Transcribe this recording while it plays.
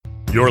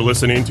You're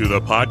listening to the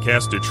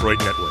Podcast Detroit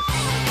Network.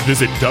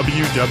 Visit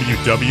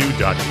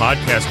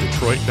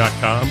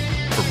www.podcastdetroit.com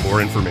for more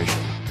information.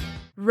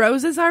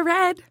 Roses are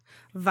red,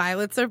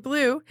 violets are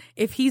blue.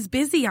 If he's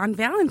busy on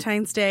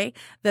Valentine's Day,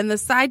 then the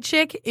side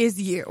chick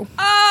is you.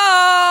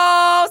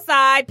 Oh,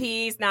 side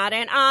piece, not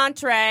an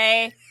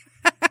entree.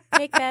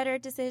 Make better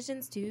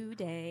decisions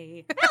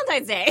today.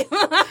 Valentine's Day. Play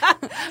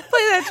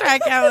that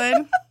track,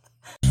 Ellen.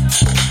 I'm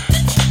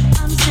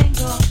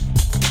single.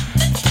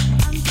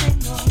 I'm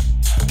single.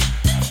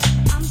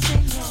 I'm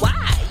single.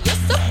 Why? You're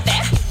so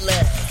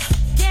fabulous.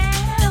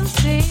 Yeah, I'm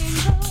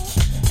single.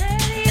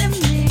 Ready to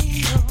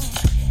mingle.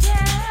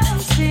 Yeah, I'm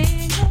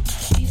single.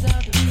 These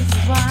are the reasons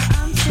why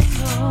I'm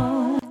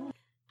single.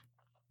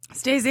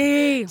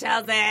 Stacey.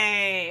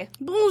 Chelsea.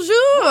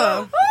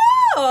 Bonjour.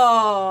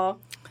 Oh.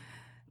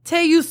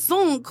 Tes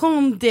sont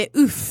comme des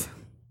œufs.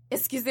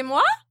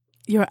 Excusez-moi?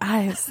 Your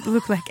eyes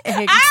look like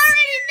eggs. I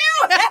already knew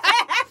it.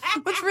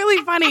 What's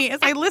really funny is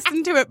I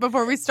listened to it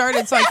before we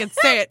started so I could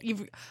say it.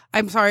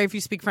 I'm sorry if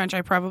you speak French.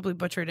 I probably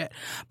butchered it.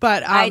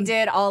 But I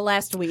did all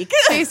last week.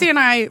 Stacey and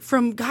I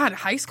from,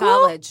 high school?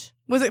 College.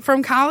 Was it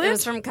from college? It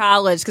was from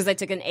college because I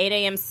took an 8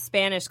 a.m.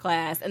 Spanish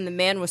class, and the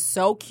man was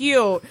so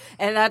cute.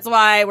 And that's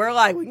why we're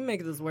like, we can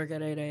make this work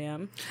at 8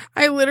 a.m.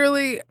 I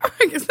literally,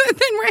 the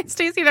thing where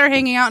Stacey and I are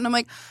hanging out, and I'm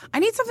like, I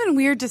need something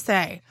weird to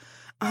say.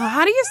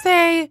 How do you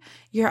say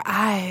your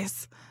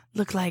eyes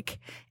look like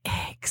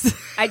eggs?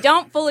 I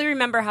don't fully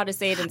remember how to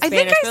say it in I Spanish.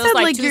 think I It was said,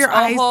 like like, your tus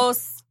eyes-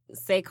 ojos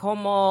se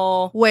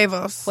como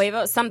Huevos.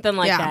 huevo, something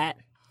like Yeah.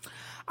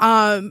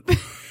 that.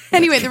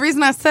 Anyway, the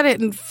reason I said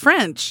it in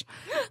French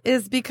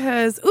is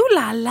because, ooh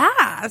la la,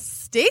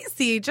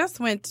 Stacey just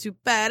went to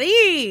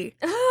Paris.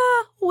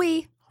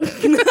 Oui.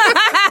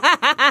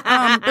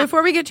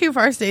 Before we get too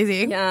far,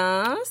 Stacey,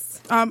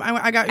 Yes.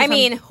 I got you I some-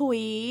 mean,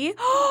 oui.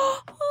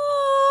 Oh,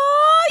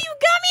 you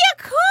got me a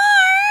card.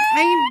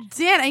 I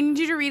did. I need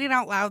you to read it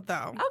out loud,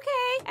 though.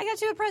 Okay, I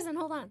got you a present.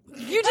 Hold on.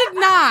 You did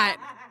not.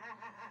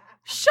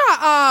 Shut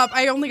up.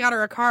 I only got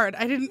her a card.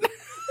 I didn't.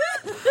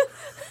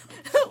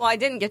 Well, I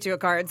didn't get you a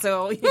card,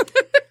 so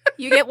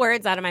you get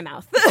words out of my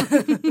mouth. Oh,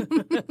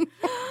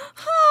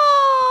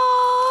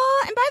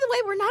 and by the way,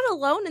 we're not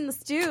alone in the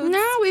stew.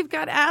 No, we've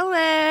got Ellen.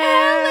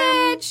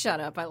 Ellen! Shut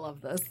up. I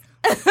love this.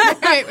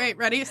 Wait.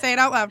 Ready? Say it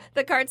out loud.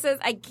 The card says,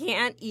 I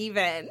can't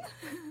even.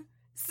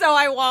 So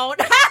I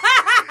won't.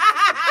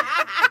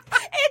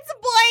 It's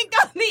blank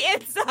on the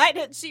inside,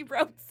 and she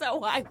wrote,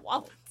 so I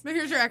won't. But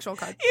here's your actual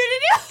card. You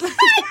didn't even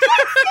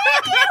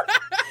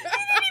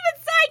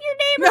sign your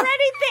name or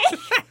anything.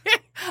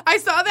 I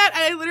saw that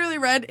and I literally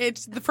read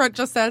it. The front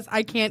just says,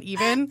 I can't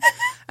even.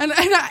 And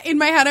in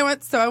my head, I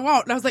went, so I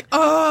won't. And I was like,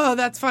 oh,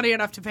 that's funny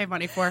enough to pay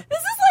money for. This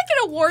is like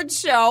an award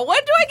show. When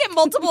do I get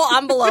multiple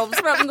envelopes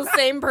from the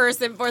same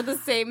person for the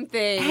same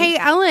thing? Hey,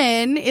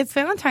 Ellen, it's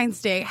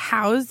Valentine's Day.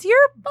 How's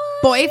your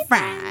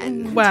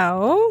boyfriend?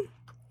 Well,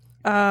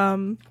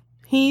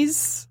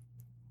 he's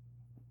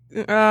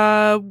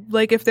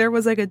like if there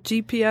was like a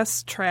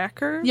GPS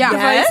tracker Yeah.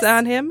 device Yes?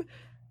 on him,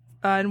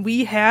 and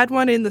we had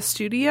one in the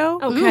studio.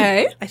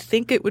 Okay. I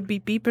think it would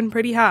be beeping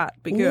pretty hot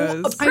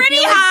because Pretty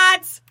feel like-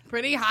 hot.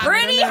 Pretty hot.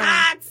 Pretty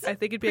hot. I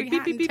think it'd be like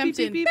Pretty beep hot beep and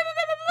beep beep beep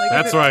tempting. beep.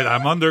 That's right.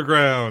 I'm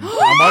underground.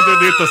 I'm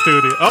underneath the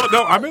studio. Oh,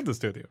 no, I'm in the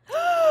studio.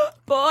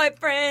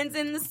 Boyfriends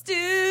in the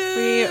stew.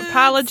 We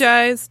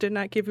apologize. Did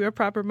not give you a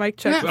proper mic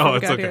check before Oh, we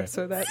it's got okay. here.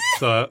 So that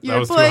So that Your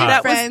was too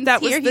hot. boyfriend's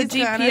That was here. the He's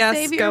gonna GPS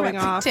save your going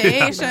off.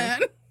 reputation.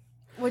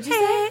 What'd you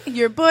say?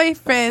 Your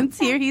boyfriend's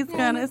here. He's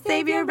gonna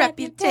save your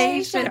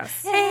reputation.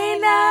 Yes.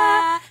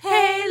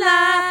 Hey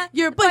la,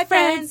 your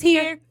boyfriend's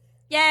here.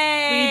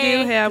 Yay.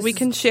 we do have. We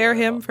can share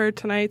him for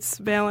tonight's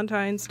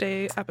Valentine's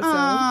Day episode.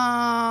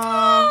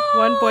 Aww.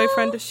 One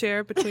boyfriend to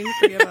share between the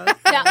three of us.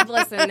 No,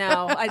 listen,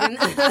 no, I didn't.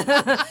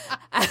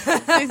 I'm There's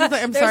sorry,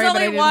 but I only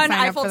didn't one sign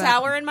up Eiffel for that.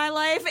 Tower in my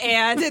life,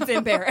 and it's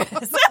in Paris.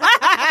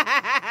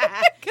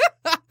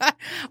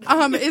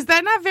 Is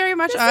that not very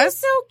much This us? is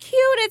so cute.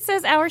 It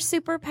says our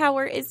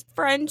superpower is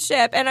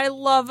friendship, and I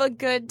love a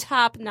good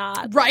top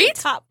knot, Right?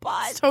 Top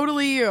bun.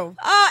 Totally you.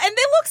 And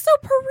they look so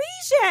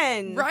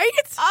Parisian, Right?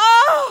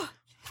 Oh.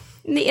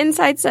 And the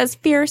inside says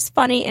fierce,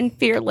 funny, and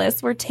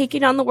fearless. We're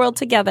taking on the world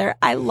together.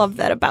 I love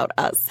that about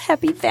us.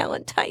 Happy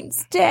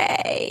Valentine's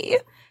Day.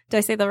 Did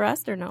I say the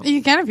rest or no?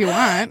 You can if you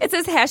want. It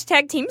says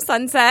hashtag Team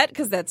Sunset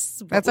because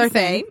that's what we our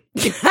say.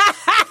 thing.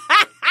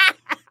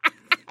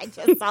 I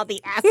just saw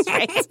the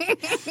asterisk.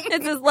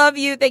 It says, love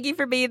you. Thank you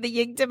for being the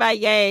yin to my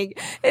yang.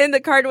 And in the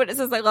card, when it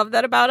says, I love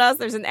that about us,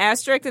 there's an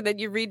asterisk. And then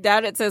you read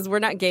down, it says, we're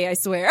not gay, I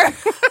swear.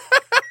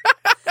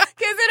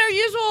 Because in our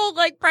usual,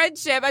 like,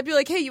 friendship, I'd be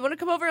like, hey, you want to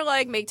come over and,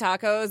 like, make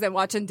tacos and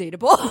watch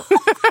Undateable?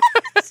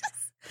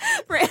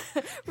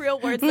 Real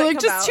words We're that like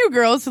come just out. two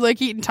girls who like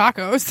eating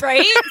tacos.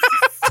 Right?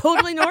 It's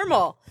totally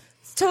normal.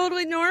 It's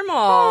totally normal.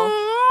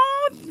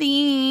 Oh, thanks.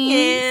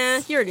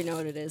 Yeah, you already know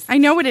what it is. I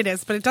know what it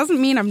is, but it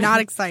doesn't mean I'm not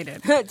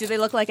excited. Do they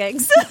look like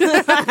eggs?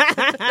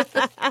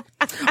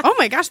 Oh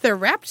my gosh, they're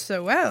wrapped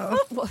so well.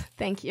 Well,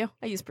 thank you.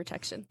 I use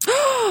protection.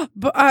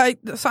 But,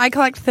 so I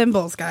collect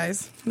thimbles,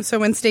 guys. So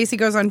when Stacy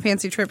goes on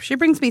fancy trips, she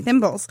brings me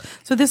thimbles.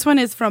 So this one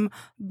is from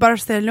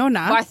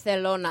Barcelona.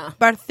 Barcelona.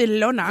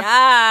 Barcelona.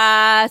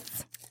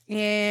 Yes.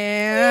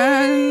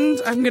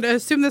 And I'm going to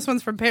assume this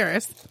one's from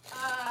Paris.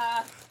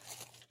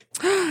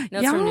 No,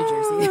 it's from New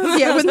Jersey.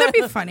 Yeah, wouldn't that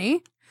be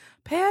funny?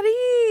 Patty.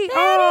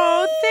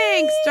 Oh,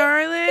 thanks,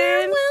 darling.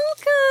 You're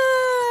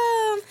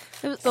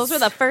welcome. Those were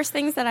the first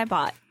things that I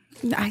bought.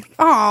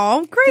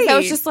 Oh, great. I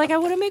was just like, I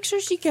want to make sure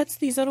she gets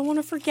these. I don't want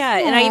to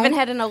forget. And I even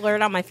had an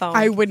alert on my phone.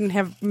 I wouldn't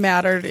have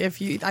mattered if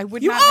you. I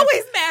would. You not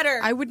always have, matter.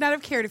 I would not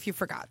have cared if you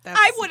forgot. That's,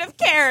 I would have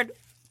cared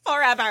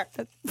forever.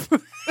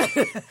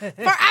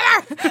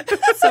 forever.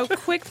 So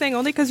quick thing,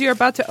 only because you're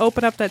about to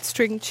open up that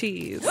string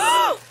cheese.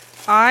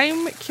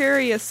 I'm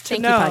curious to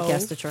Thank know. you,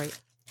 Podcast Detroit.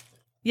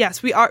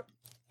 Yes, we are.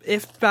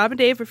 If Bob and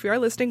Dave, if you are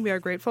listening, we are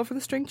grateful for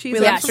the string cheese. We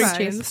that love you string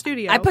provide cheese. in the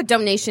studio. I put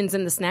donations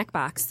in the snack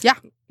box. Yeah,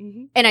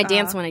 And I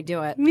dance when I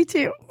do it. me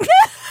too.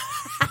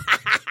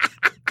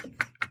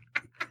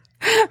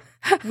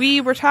 We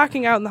were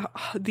talking out in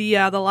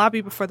the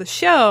lobby before the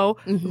show,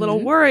 a little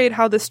worried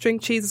how the string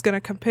cheese is going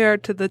to compare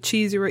to the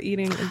cheese you were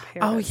eating in Paris.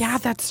 Oh yeah,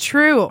 that's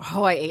true.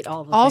 Oh, I ate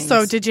all the Also,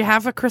 things. did you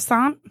have a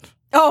croissant?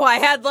 Oh, I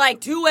had like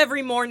 2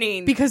 every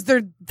morning. Because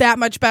they're that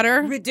much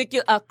better.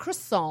 Ridiculous. A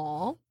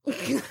croissant.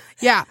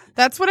 Yeah,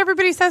 that's what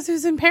everybody says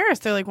who's in Paris.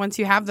 They're like, once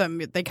you have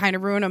them, they kind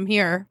of ruin them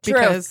here. True.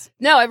 Because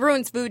No, it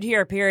ruins food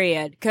here,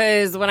 period.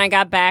 Because when I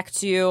got back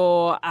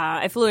to,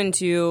 I flew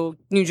into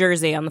New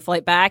Jersey on the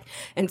flight back.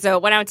 And so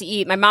went out to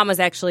eat. My mom was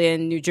actually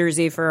in New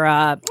Jersey for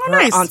her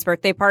nice. aunt's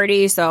birthday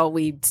party. So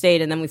we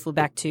stayed and then we flew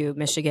back to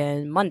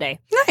Michigan Monday.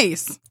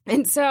 nice.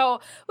 And so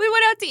we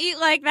went out to eat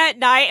like that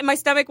night and my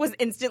stomach was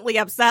instantly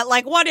upset.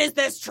 Like, what is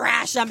this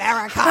trash,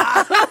 America?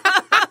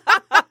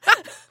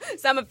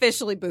 So I'm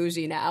officially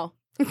bougie now.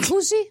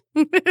 Bougie?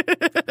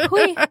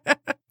 Oui.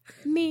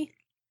 Me.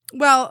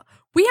 Well,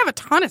 we have a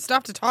ton of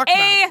stuff to talk about.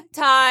 A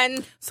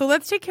ton. So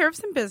let's take care of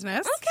some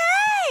business.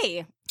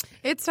 Okay.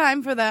 It's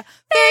time for the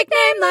fake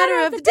name letter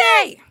of the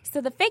day. So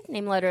the fake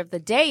name letter of the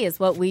day is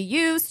what we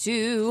use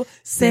to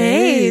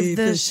Save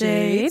the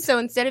shade. So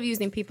instead of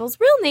using people's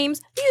real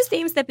names, we use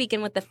names that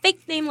begin with the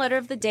fake name letter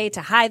of the day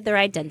to hide their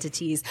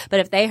identities.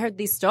 But if they heard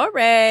these stories,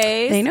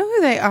 They know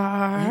who they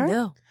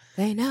are.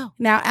 They know.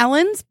 Now,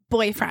 Ellen's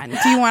boyfriend.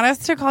 Do you want us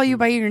to call you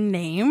by your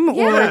name,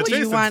 Yeah, or do you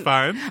Jason's want?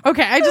 fine.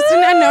 Okay, I just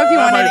didn't know if you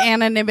That wanted might-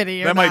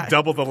 anonymity or That not. might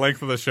double the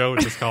length of the show,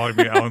 just calling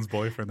me Alan's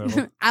boyfriend.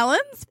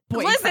 Ellen's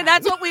boyfriend. Listen,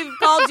 that's what we've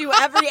called you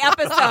every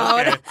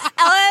episode.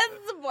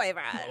 Ellen's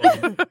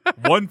boyfriend.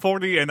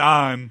 140 and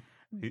on,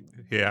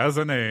 he has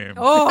a name.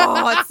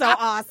 Oh, it's so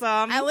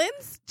awesome.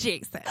 Ellen's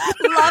Jason.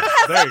 Love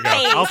has There a you go.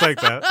 face. I'll take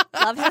that.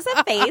 Love has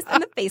a face,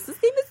 and the face's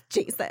name is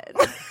Jason.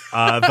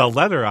 The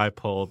letter I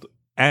pulled,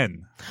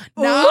 N.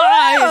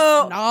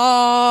 Nice,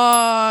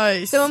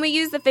 nice. So when we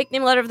use the fake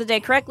name letter of the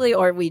day correctly,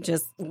 or we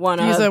just want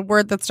use to a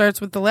word that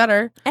starts with the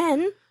letter.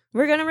 N,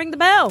 we're going to ring the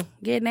bell.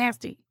 Get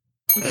nasty.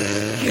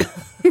 I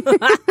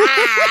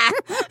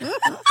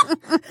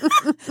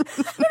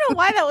don't know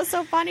why that was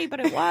so funny, but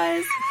it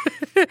was.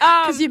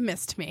 Because you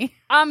missed me.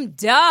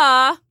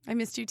 Duh. I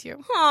missed you too.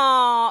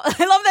 Aw.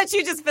 I love that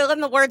you just fill in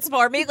the words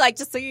for me, like,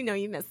 just so you know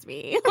you missed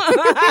me.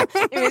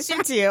 I miss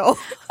you too.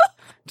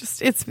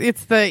 Just it's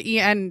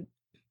the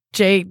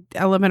ENJ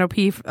elemental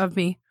of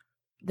me.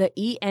 The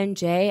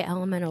ENJ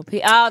elemental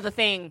P. Oh, the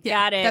thing.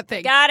 Yeah, Got it. that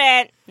thing. Got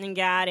it.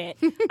 Got it.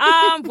 What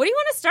do you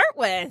want to start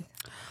with?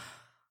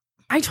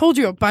 I told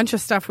you a bunch of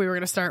stuff we were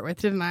going to start with,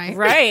 didn't I?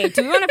 Right.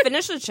 Do we want to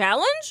finish the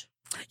challenge?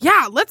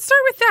 Yeah, let's start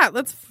with that.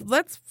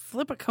 Let's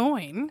flip a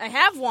coin. I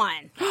have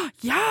one. Yes.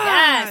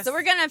 Yes. So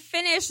we're going to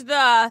finish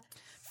the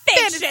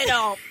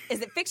fictional. Is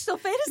it fictional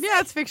fantasy?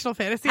 Yeah, it's fictional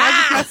fantasy. I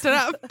just messed it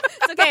up.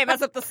 It's okay. I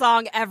mess up the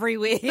song every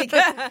week. It's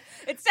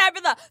time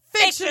for the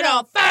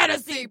fictional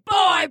fantasy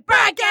boy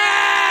bracket.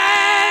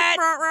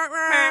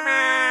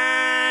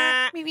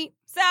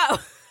 So,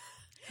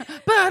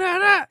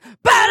 Ba-da-da.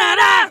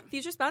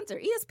 future sponsor,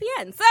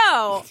 ESPN.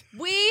 So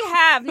we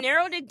have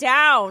narrowed it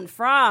down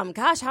from,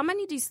 gosh, how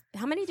many did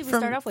we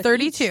start off with?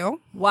 32. Each?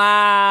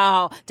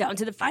 Wow, down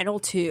to the final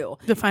 2.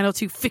 The final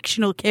 2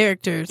 fictional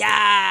characters.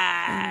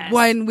 Yes,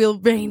 One will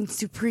reign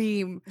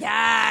supreme.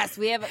 yes,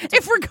 we have.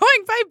 If we're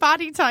going by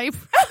body type,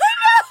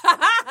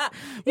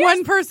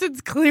 one person's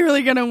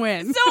clearly going to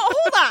win. So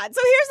hold on.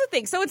 So here's the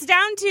thing. So it's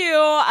down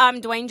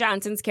to Dwayne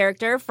Johnson's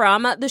character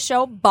from the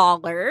show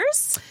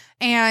Ballers.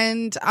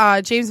 And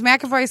James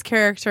McAvoy's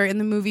character in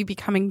the movie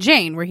Becoming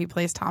Jane, where he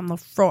plays Tom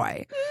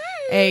Lefroy,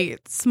 a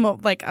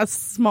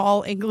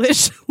small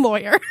English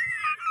lawyer.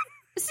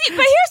 See, but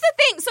here's the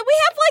thing. So we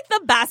have like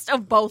the best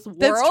of both worlds.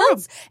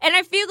 That's true. And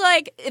I feel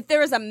like if there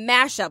was a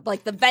mashup,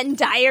 like the Venn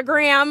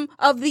diagram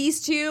of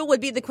these two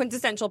would be the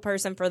quintessential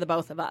person for the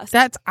both of us.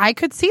 I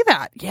could see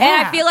that. Yeah.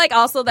 And I feel like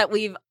also that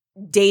we've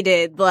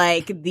dated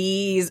like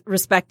these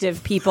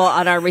respective people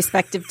on our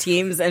respective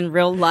teams in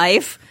real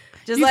life.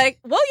 Just like,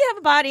 well, you have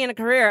a body and a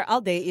career.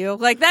 I'll date you.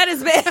 Like that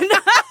has been.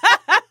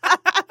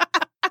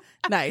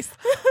 Nice.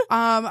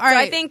 All So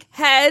right. I think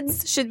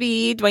heads should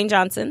be Dwayne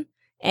Johnson,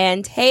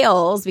 and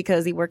tails,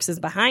 because he works his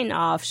behind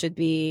off, should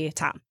be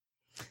Tom.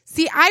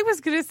 See, I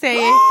was gonna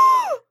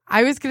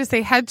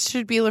say heads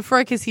should be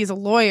Lefroy because he's a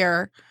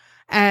lawyer,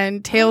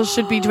 and tails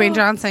should be Dwayne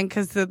Johnson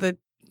because of the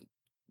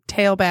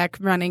tailback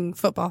running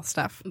football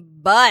stuff.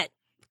 But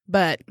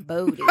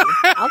Bodie.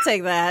 I'll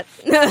take that.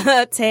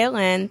 Tail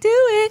end. Do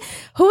it.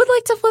 Who would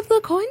like to flip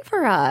the coin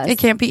for us? It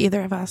can't be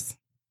either of us.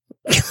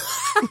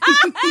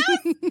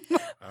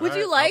 Would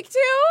you like to?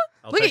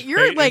 I'll Look take at your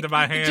fate like into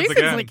my hands Jason's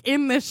again. like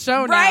in this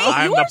show Right? now.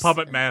 I'm the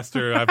puppet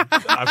master.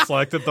 I've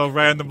selected the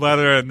random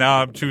letter, and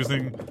now I'm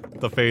choosing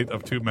the fate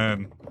of two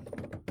men.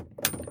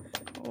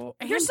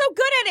 You're so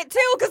good at it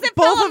too, because it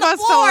Both fell on of the us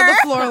floor. fell on the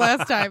floor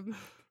last time.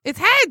 It's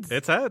heads.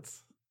 It's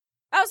heads.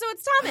 Oh, so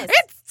it's Thomas.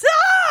 It's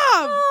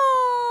Tom.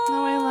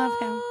 Oh, I love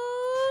him.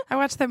 I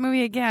watched that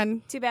movie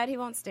again. Too bad he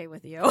won't stay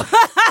with you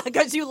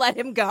because you let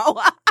him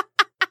go.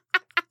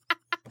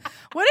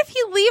 What if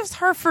he leaves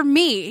her for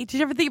me? Did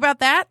you ever think about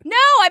that? No,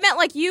 I meant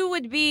like you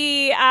would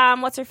be,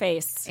 what's her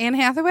face? Anne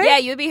Hathaway? Yeah,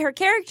 you would be her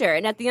character.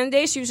 And at the end of the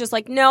day, she was just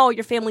like, no,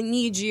 your family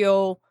needs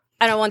you.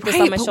 I don't want this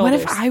on my but shoulders. what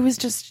if I was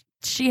just,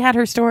 she had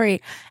her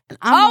story, and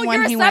I'm the one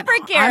you're a he went,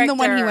 separate I'm the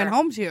one he character. went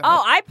home to.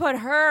 Oh, I put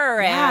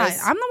her yeah,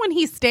 as. I'm the one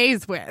he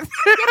stays with. Yeah,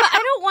 but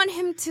I don't want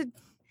him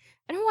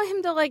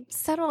to like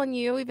settle on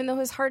you, even though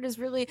his heart is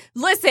really.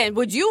 Listen,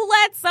 would you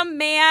let some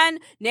man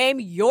name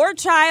your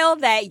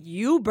child that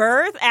you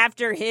birth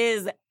after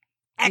his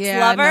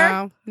ex-lover?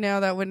 Yeah,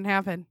 no, that wouldn't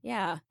happen.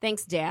 Yeah,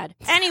 thanks, Dad.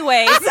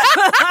 Anyways, Because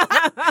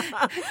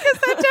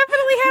that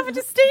definitely happened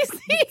to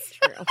Stacey.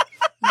 true.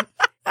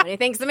 When he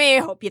thinks of me,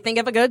 hope you think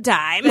of a good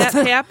time. That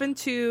happened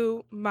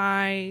to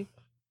my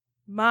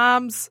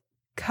mom's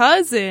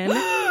cousin,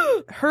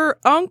 her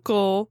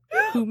uncle,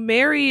 who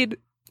married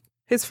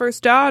his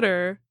first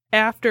daughter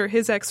after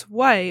his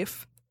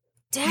ex-wife.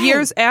 Dang.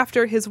 Years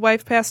after his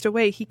wife passed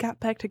away, he got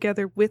back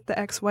together with the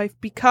ex-wife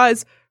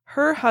because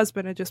her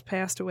husband had just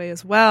passed away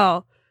as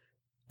well.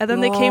 And then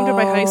they came to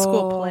my high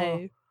school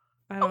play.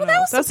 I don't know. that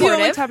was That's the only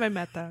supportive. time I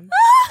met them.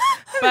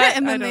 But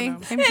and I then don't they know.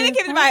 came And to they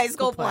came to my high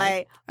school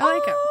play. I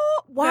like it.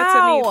 Oh, wow. That's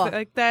a neat,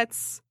 like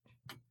that's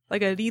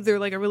like either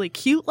like a really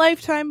cute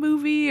Lifetime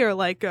movie or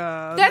like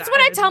a. That's what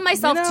I tell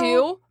myself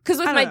too. Because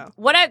with I don't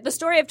know. the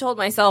story I've told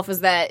myself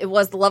is that it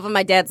was the love of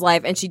my dad's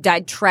life, and she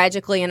died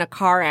tragically in a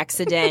car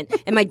accident,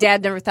 and my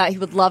dad never thought he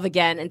would love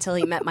again until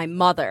he met my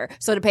mother.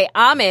 So to pay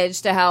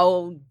homage to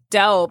how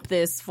dope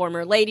this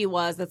former lady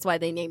was, that's why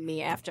they named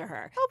me after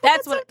her. Oh, but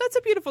that's what, that's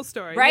a beautiful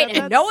story, right?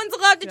 Yeah, And no one's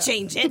allowed to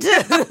change it.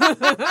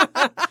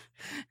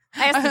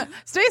 I asked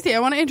Stacey, I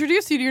want to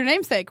introduce you to your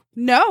namesake.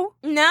 No.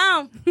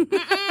 no,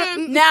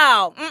 Mm-mm.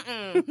 No.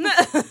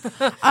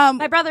 Mm-mm.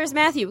 My brother is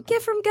Matthew,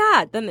 gift from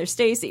God. Then there's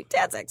Stacy,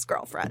 Dad's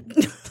ex-girlfriend.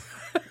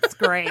 It's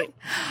great.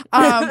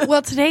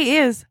 Well, today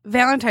is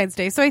Valentine's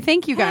Day, so I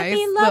thank you guys,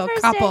 Happy little Lover's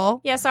couple.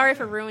 Day. Yeah, sorry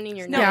for ruining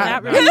your No, night.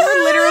 not And really.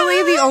 we're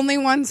literally the only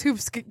ones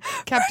who've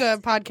kept a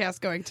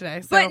podcast going today.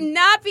 So. But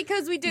not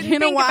because we didn't you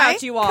know think why?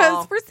 about you all.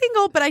 Because we're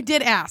single, but I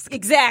did ask.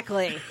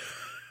 Exactly.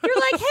 You're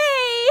like,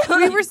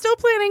 hey. We were still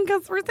planning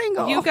because we're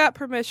single. You got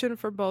permission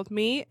from both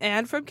me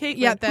and from Caitlin.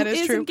 Yeah, that who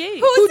is true.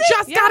 Engaged. Who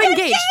just Yeah. got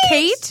engaged.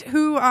 Kate,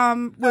 who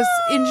was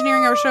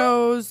engineering our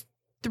shows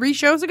 3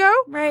 shows ago.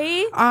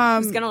 Right? I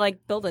was Um, going to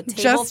like build a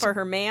table just- for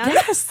her man.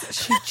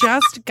 yes, she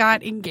just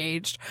got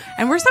engaged,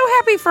 and we're so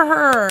happy for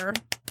her.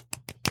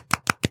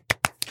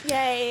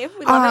 Yay.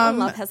 We love it when Um,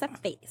 love has a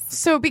face.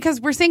 So,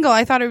 because we're single,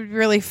 I thought it would be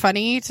really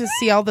funny to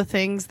see all the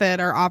things that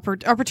are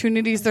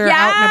opportunities that are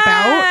out and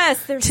about.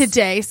 There's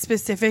Today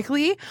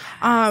specifically,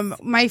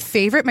 my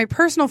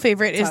personal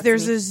favorite is Talk to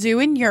there's me. a zoo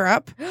in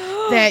Europe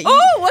that you,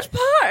 Oh, what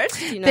part?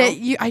 Do you know? that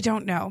you I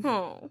don't know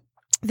Oh.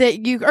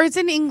 that you or it's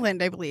in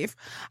England, I believe,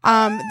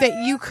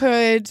 that you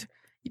could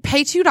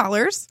pay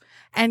 $2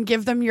 and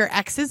give them your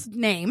ex's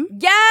name,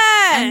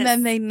 Yes. and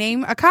then they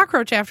name a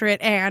cockroach after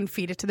it and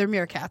feed it to their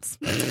meerkats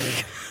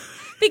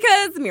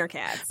because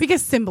meerkats.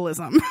 because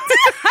symbolism.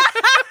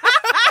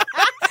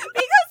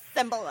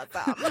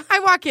 Symbolism. I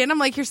walk in, I'm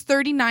like, here's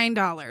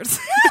 $39.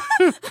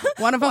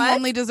 One of them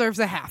only deserves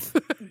a half.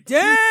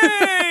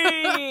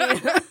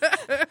 Dang.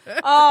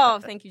 Oh,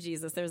 thank you,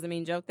 Jesus. There was a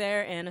mean joke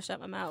there, and I shut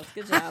my mouth.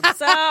 Good job.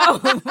 So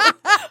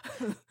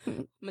I'm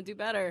gonna do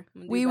better.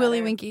 Wee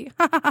Willy Winky.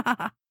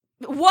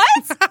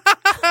 What?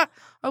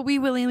 A wee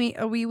Willy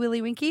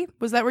Winky.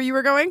 Was that where you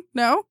were going?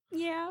 No?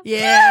 Yeah.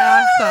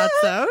 Yeah, thought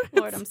so.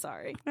 Lord, I'm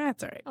sorry.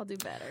 That's all right. I'll do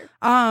better.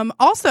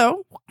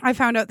 Also, I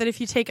found out that if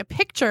you take a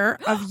picture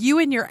of you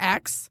and your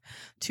ex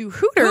to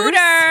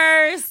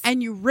Hooters.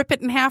 and you rip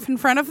it in half in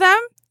front of them,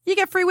 you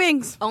get free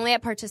wings. Only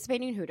at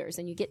participating Hooters,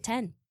 and you get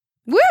 10.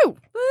 Woo!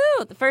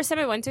 Woo! The first time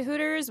I went to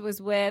Hooters was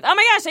with. Oh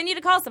my gosh! I need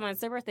to call someone. It's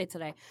their birthday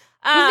today.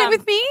 Was it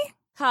with me?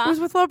 Huh? It was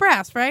with Low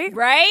Brass, right?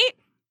 Right?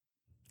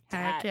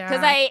 Heck yeah.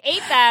 because I ate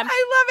them. I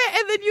love it.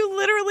 And then you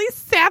literally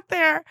sat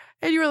there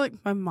and you were like,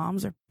 my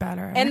moms are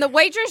better. And the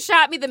waitress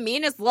shot me the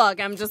meanest look.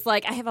 I'm just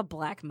like, I have a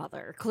black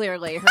mother.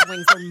 Clearly, her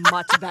wings are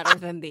much better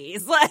than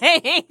these.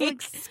 Like,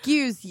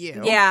 excuse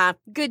you. yeah,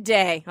 good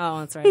day. Oh,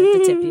 that's right. I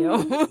have to tip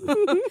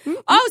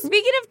you. Oh,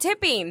 speaking of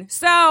tipping,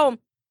 so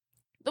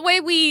the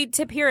way we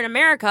tip here in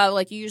America,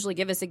 like you usually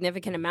give a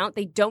significant amount.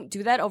 They don't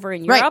do that over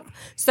in Right. Europe.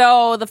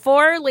 So the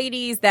 4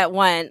 ladies that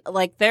went,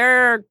 like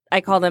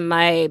I call them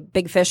my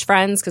big fish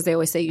friends because they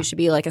always say you should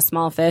be like a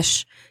small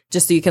fish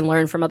just so you can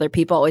learn from other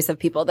people. Always have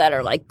people that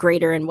are like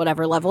greater in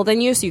whatever level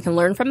than you so you can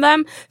learn from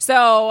them.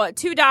 So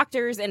 2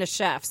 doctors and a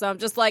chef. So I'm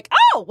just like,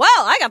 oh, well,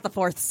 I got the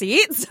 4th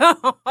seat. So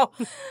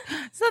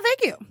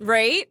thank you.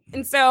 right.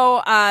 And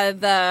so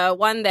the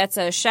one that's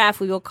a chef,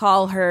 we will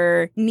call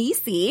her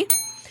Nisi.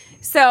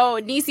 So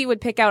Nisi would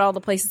pick out all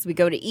the places we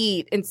go to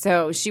eat. And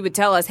so she would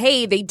tell us,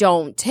 hey, they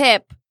don't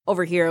tip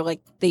over here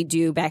like they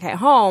do back at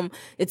home.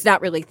 It's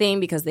not really a thing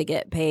because they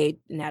get paid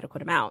an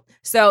adequate amount.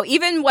 So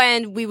even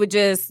when we would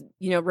just,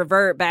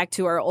 revert back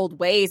to our old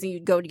ways and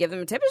you'd go to give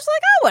them a tip, it's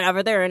like, oh,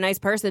 whatever, they're a nice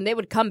person. They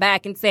would come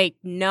back and say,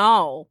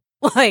 no,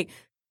 like,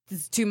 this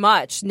is too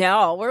much.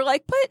 No. We're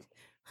like, but,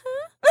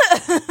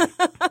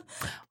 huh?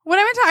 When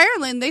I went to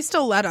Ireland, they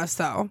still let us,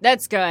 though.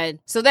 That's good.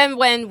 So then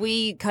when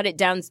we cut it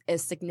down a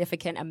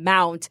significant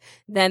amount,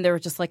 then they were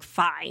just like,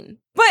 fine.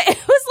 But it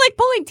was like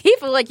pulling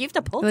teeth. Like, you have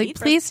to pull Like, teeth.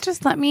 please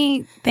just let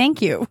me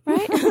thank you.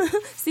 Right?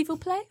 S'il vous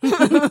plaît.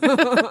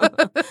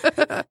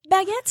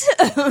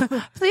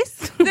 Baguette. Please.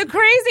 The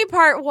crazy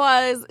part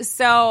was,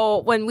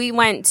 so when we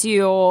went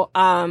to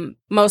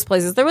most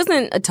places, there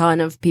wasn't a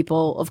ton of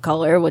people of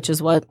color, which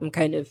is what I'm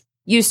kind of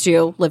used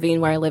to, living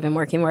where I live and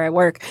working where I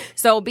work.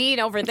 So being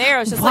over there, I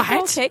was just like,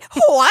 What? okay,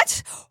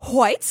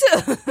 what?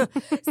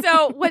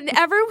 So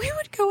whenever we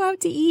would go out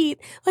to eat,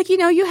 like,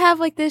 you have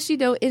like this,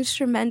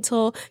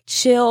 instrumental,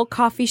 chill,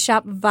 coffee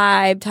shop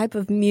vibe type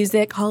of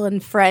music, all in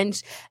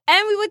French.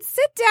 And we would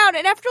sit down,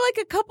 and after like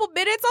a couple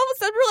minutes, all of a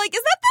sudden we're like,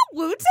 is that the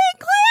Wu-Tang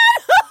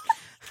Clan?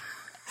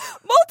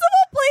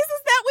 Multiple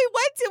places that we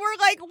went to were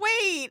like,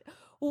 wait,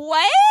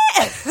 what?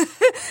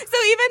 So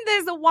even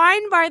there's a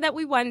wine bar that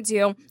we went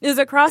to is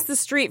across the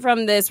street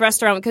from this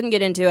restaurant we couldn't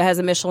get into. It has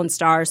a Michelin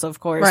star, so of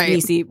course Right.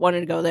 Nisi wanted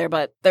to go there,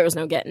 but there was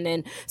no getting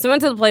in. So we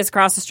went to the place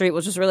across the street,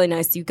 which was really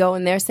nice. You go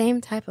in there, same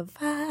type of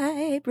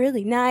vibe,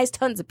 really nice,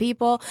 tons of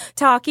people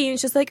talking.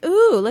 It's just like,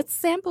 ooh, let's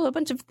sample a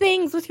bunch of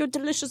things with your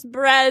delicious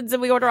breads,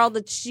 and we order all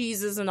the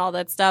cheeses and all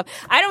that stuff.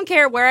 I don't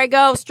care where I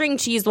go, string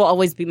cheese will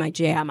always be my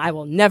jam. I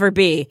will never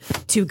be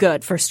too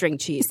good for string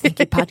cheese. Thank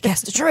you,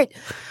 Podcast Detroit.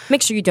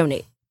 Make sure you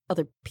donate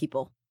other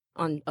people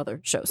on other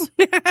shows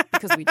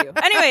because we do.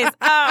 Anyways,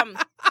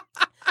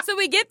 so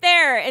we get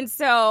there, and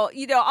so all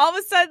of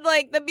a sudden,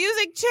 like, the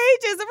music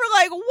changes, and we're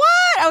like,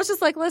 "What?" I was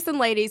just like, "Listen,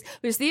 ladies,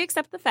 we just need to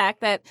accept the fact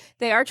that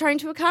they are trying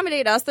to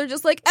accommodate us. They're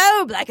just like,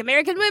 oh, Black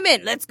American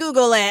women, let's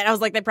Google it." I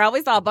was like, they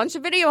probably saw a bunch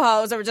of video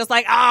hoes and were just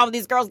like, "Oh,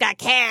 these girls got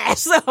cash."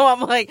 So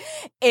I'm like,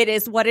 it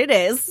is what it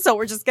is. So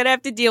we're just gonna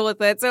have to deal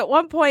with it. So at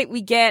one point,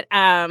 we get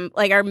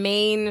like our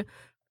main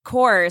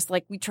course,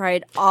 like we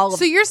tried all of.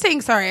 So you're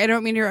saying, sorry, I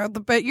don't mean to,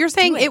 but you're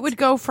saying it would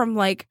go from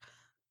like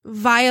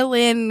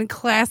violin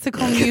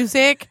classical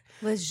music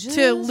to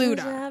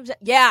Luda.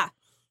 Yeah.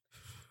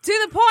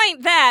 To the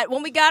point that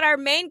when we got our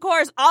main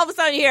course, all of a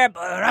sudden you hear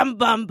bum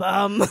bum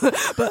bum, we're like, is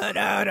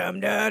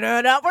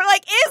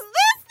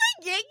this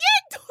the Yin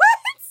Yang Twins?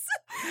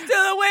 To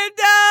the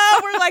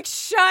window. We're like,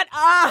 shut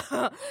up. To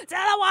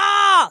the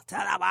wall. To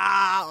the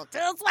wall. To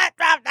the sweat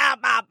drop down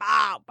my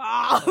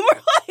ball.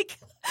 We're like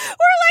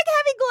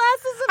having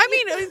glasses of. I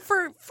mean,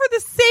 for the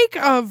sake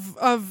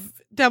of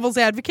Devil's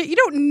Advocate, you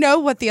don't know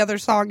what the other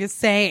song is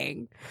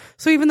saying.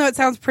 So even though it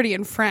sounds pretty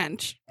in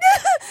French,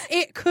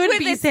 it could with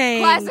be this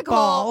saying classical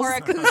balls. or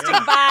acoustic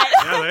vibe.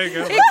 Yeah, there you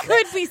go. It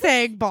could be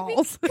saying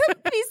balls.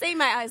 Could be saying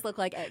my eyes look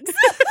like eggs.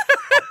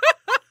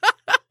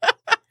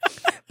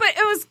 But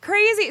it was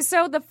crazy.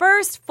 So the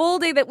first full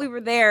day that we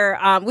were there,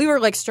 we were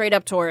like straight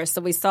up tourists.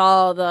 So we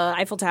saw the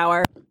Eiffel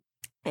Tower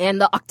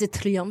and the Arc de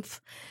Triomphe.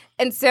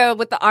 And so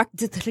with the Arc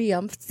de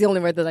Triomphe, it's the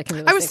only word that I can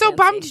really I was say so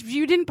fancy. bummed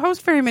you didn't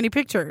post very many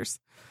pictures.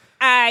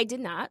 I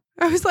did not.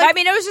 I was like, I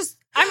mean, it was just,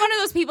 I'm one of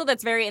those people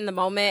that's very in the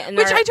moment. And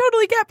which are- I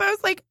totally get, but I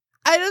was like,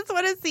 I just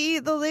want to see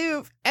the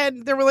Louvre.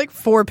 And there were like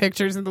 4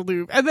 pictures in the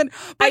Louvre. And then,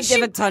 but I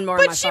give a ton more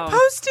on But my she phone.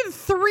 posted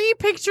 3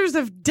 pictures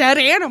of dead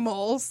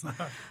animals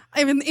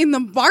in the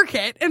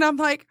market. And I'm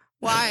like,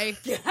 why?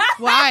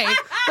 Why?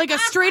 Like a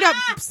straight up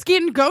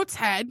skinned goat's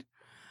head.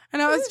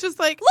 And I was just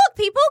like, Look,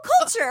 people,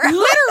 culture.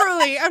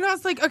 literally. And I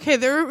was like, okay,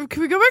 can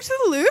we go back to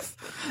the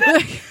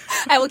Louvre?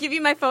 I will give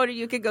you my phone and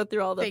you can go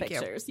through all the Thank you.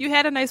 pictures. You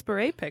had a nice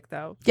beret pick,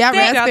 though. Yeah,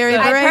 Thank raspberry you.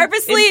 I beret.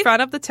 purposely- In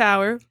front of the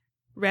tower,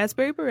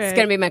 raspberry beret. It's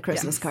going to be my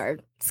Christmas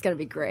card. It's going to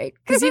be great.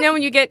 Because,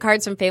 when you get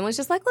cards from families,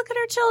 just like, look at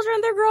our children,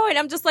 they're growing.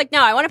 I'm just like,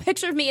 no, I want a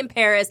picture of me in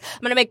Paris.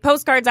 I'm going to make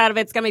postcards out of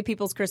it. It's going to be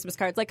people's Christmas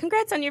cards. Like,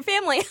 congrats on your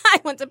family. I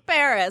went to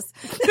Paris.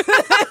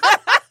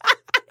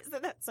 Isn't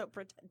That's so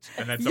pretentious.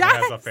 And then someone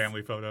has a Yes.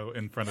 family photo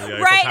in front of the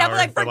Eiffel Right, Tower. I'm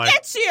like, They're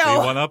forget you. We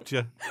one-upped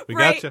you. We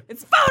Right. got you.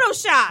 It's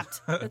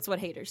photoshopped. That's what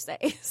haters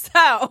say.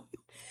 So,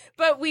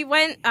 but we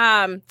went,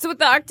 so with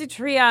the Arc de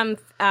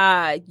Triomphe,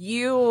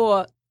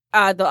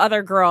 the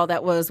other girl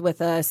that was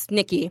with us,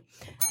 Nikki,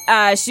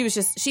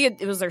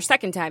 it was her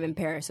second time in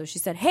Paris. So she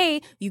said,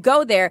 hey, you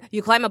go there,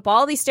 you climb up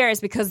all these stairs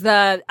because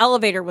the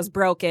elevator was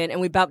broken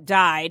and we about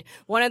died.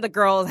 One of the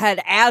girls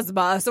had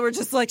asthma. So we're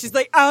just like, she's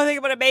like, I don't think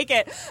I'm going to make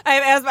it. I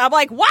have asthma. I'm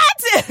like, what?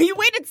 You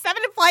waited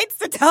 7 flights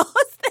to tell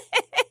us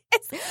this?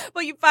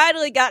 But you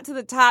finally got to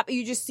the top.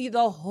 You just see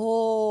the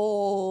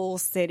whole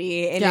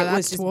city. And Yeah, it was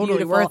that's just totally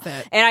beautiful. worth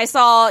it. And I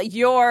saw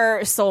your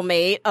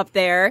soulmate up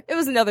there. It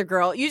was another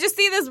girl. You just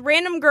see this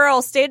random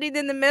girl standing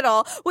in the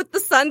middle with the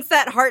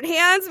sunset heart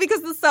hands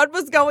because the sun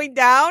was going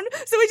down.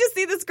 So we just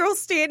see this girl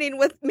standing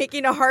with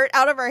making a heart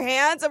out of her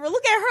hands. And we're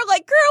looking at her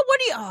like, girl, what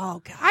do you...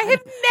 Oh, God. I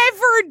have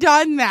never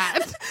done that.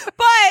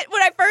 But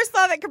when I first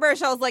saw that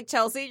commercial, I was like,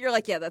 Chelsea, you're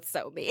like, yeah, that's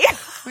so me.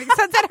 Like,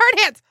 sunset hard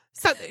hands.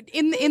 So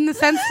in the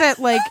sense that,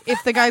 like,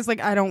 if the guy's like,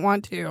 I don't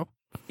want to,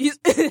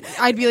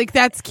 I'd be like,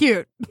 that's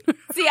cute.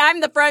 See, I'm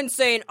the friend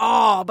saying,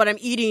 oh, but I'm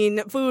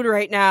eating food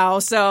right now,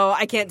 so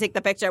I can't take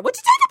the picture. Would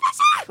you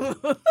take the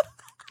picture?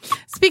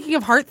 Speaking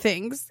of heart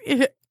things,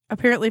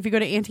 apparently if you go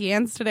to Auntie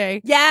Anne's today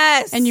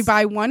Yes. and you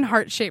buy one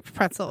heart-shaped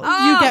pretzel,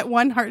 Oh. you get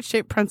one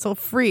heart-shaped pretzel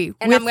free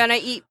And with, I'm going to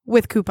eat,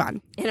 with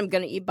coupon. and I'm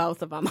going to eat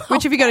both of them.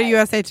 Which if you go to Okay.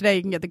 USA Today,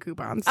 you can get the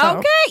coupon. So.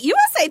 Okay,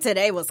 USA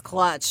Today was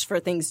clutch for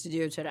things to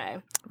do today.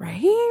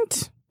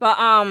 Right?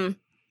 But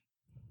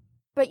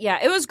yeah,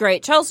 it was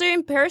great.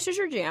 Chelsea, Paris is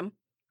your jam.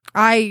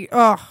 I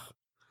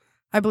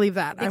believe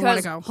that. I want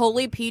Because to go.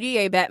 holy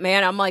PDA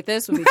Batman, I'm like,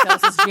 this would be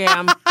Chelsea's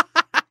jam.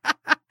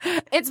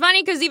 It's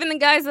funny because even the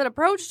guys that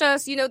approached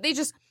us, they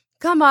just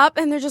come up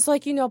and they're just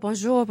like,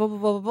 bonjour, blah, blah,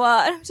 blah, blah,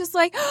 blah. And I'm just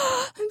like,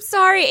 oh, I'm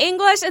sorry,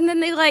 English. And then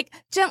they like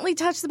gently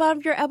touch the bottom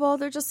of your elbow.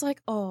 They're just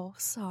like, oh,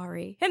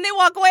 sorry. And they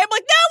walk away. I'm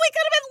like, no, we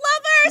could have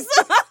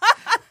been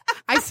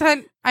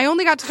lovers. I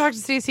only got to talk to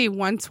Stacey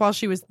once while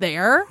she was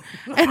there.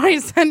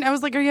 And I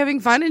was like, are you having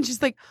fun? And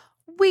she's like,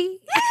 we.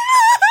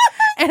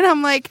 And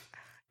I'm like,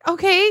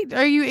 okay,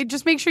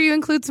 just make sure you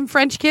include some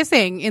French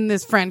kissing in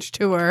this French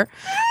tour.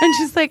 And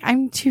she's like,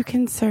 I'm too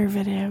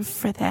conservative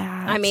for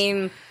that. I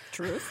mean,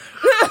 truth.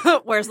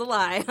 Where's the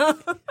lie?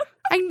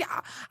 I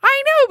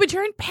know, but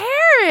you're in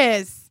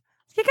Paris.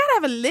 You gotta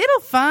have a little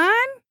fun.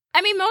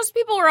 I mean, most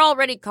people were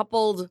already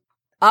coupled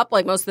up.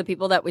 Like most of the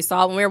people that we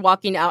saw when we were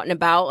walking out and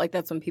about, like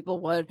that's when people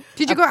would.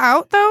 Did you go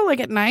out though, like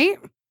at night?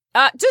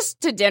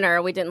 Just to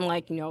dinner. We didn't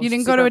You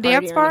didn't go to super a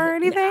dance party bar or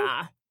anything?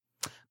 Nah.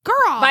 Girl.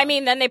 But I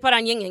mean, then they put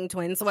on Ying Yang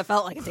Twins, so it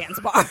felt like a dance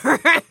bar.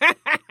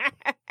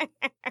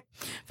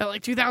 Felt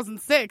like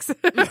 2006. Hey,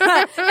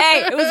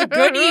 it was a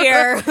good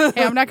year.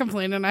 Hey, I'm not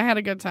complaining. I had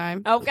a good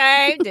time.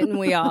 Okay, didn't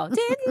we all?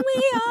 Didn't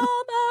we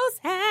almost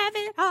have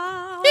it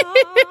all?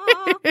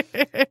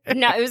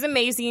 No, it was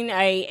amazing.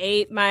 I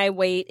ate my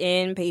weight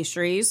in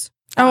pastries.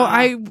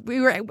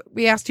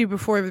 We asked you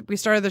before we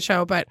started the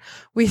show, but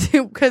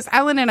because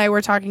Ellen and I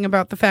were talking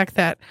about the fact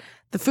that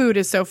the food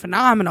is so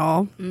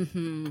phenomenal.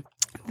 Mm-hmm.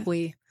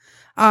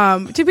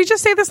 Did we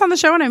just say this on the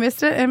show and I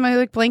missed it? Am I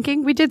like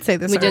blanking? We did say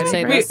this. We did already,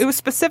 say right? this. It was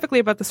specifically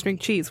about the string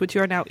cheese, which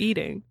you are now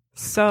eating.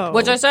 So,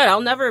 Which I said,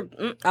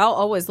 I'll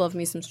always love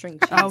me some string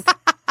cheese. Oh,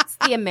 It's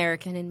the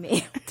American in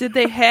me. did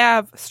they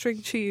have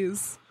string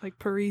cheese, like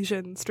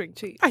Parisian string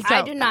cheese? I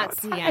doubt do not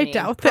that. see I any.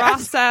 doubt that.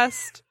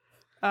 Processed,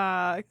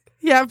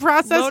 Yeah,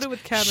 processed, loaded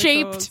with chemicals,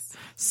 shaped,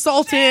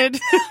 salted.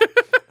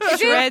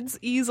 shreds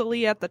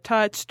easily at the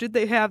touch. Did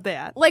they have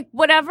that? Like,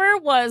 whatever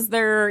was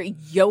their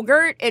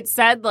yogurt, it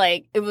said,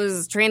 like, it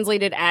was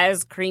translated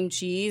as cream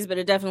cheese, but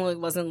it definitely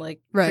wasn't, like,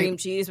 Right. cream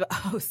cheese. But,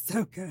 oh, it was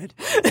so good.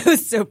 It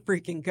was so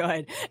freaking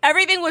good.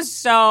 Everything was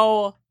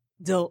so...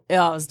 it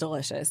was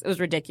delicious. It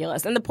was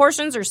ridiculous. And the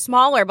portions are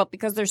smaller, but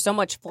because there's so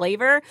much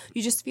flavor,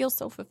 you just feel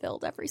so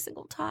fulfilled every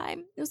single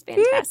time. It was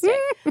fantastic.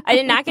 I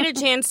did not get a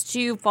chance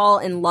to fall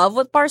in love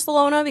with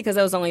Barcelona because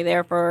I was only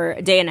there for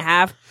a day and a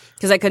half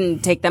because I couldn't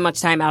take that much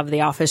time out of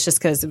the office just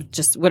because it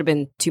just would have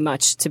been too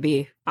much, to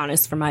be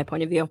honest, from my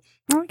point of view.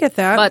 I get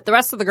that. But the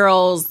rest of the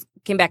girls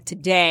came back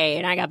today,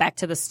 and I got back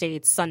to the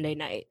States Sunday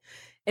night.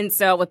 And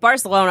so with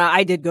Barcelona,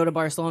 I did go to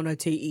Barcelona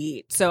to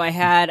eat. So I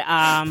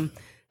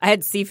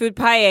had seafood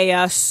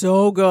paella,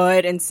 so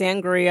good, and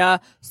sangria,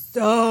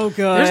 so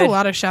good. There's a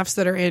lot of chefs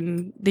that are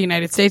in the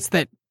United States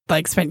that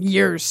like spent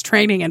years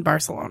training in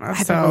Barcelona.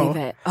 I so believe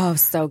it. Oh,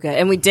 so good.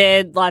 And we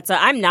did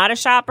I'm not a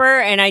shopper,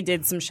 and I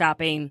did some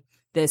shopping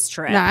this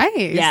trip. nice.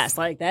 Yes,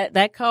 like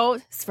that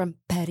coat is from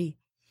Betty.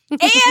 And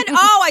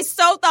I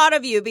so thought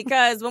of you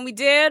because when we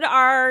did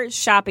our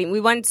shopping,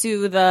 we went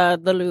to the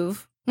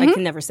Louvre. I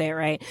can never say it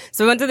right.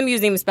 So we went to the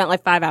museum, spent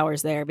like 5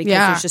 hours there because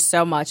Yeah. there's just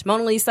so much.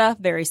 Mona Lisa,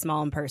 very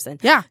small in person.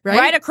 Yeah, right.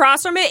 Right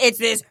across from it, it's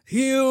this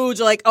huge,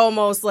 like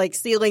almost like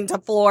ceiling to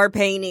floor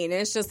painting. And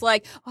it's just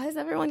like, why is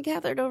everyone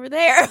gathered over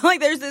there? Like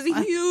there's this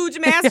huge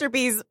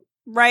masterpiece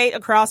right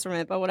across from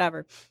it, but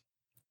whatever.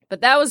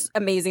 But that was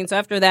amazing. So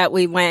after that,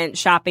 we went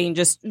shopping,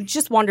 just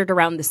wandered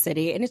around the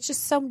city, and it's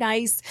just so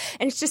nice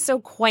and it's just so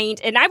quaint.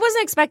 And I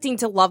wasn't expecting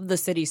to love the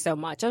city so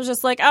much. I was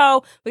just like,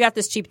 oh, we got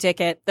this cheap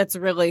ticket. That's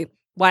really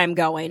why I'm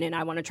going, and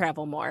I want to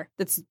travel more.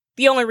 That's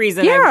the only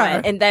reason I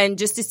went. And then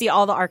just to see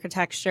all the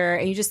architecture,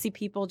 and you just see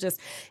people just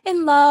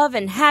in love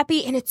and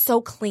happy, and it's so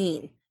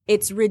clean.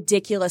 It's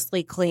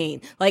ridiculously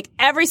clean. Like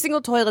every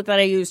single toilet that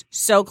I use,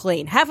 so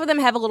clean. Half of them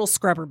have a little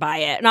scrubber by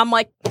it. And I'm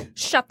like,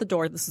 shut the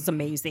door. This is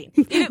amazing.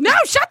 No,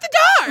 shut the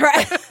door.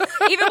 Right.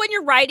 Even when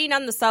you're riding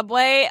on the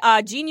subway,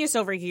 genius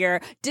over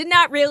here did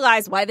not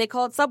realize why they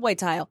call it subway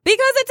tile. Because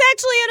it's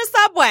actually in a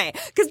subway.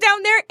 Because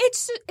down there,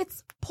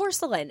 it's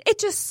porcelain. It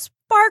just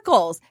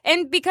sparkles.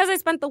 And because I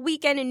spent the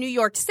weekend in New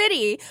York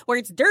City, where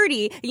it's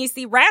dirty, and you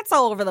see rats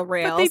all over the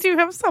rails. But they do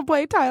have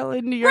subway tile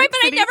in New York Right, but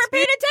City I never too.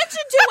 paid attention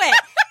to it.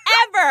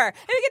 Ever. And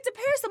we get to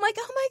Paris, I'm like,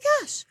 oh my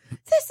gosh,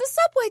 this is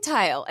subway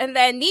tile. And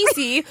then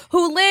Nisi,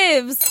 who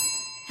lives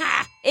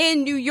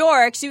in New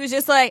York, she was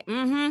just like,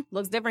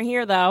 looks different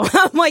here though.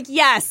 I'm like,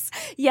 yes,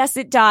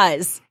 it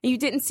does. You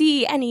didn't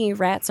see any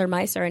rats or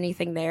mice or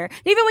anything there.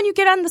 And even when you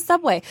get on the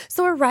subway.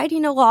 So we're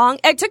riding along.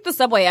 I took the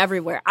subway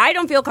everywhere. I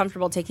don't feel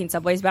comfortable taking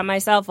subways by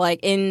myself.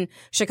 Like in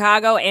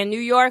Chicago and New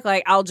York,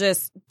 like I'll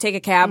just take a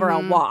cab or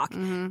I'll walk.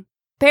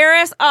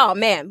 Paris, oh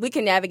man, we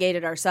can navigate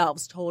it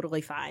ourselves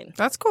totally fine.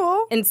 That's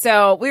cool. And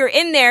so we were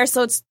in there,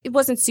 so it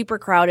wasn't super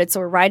crowded. So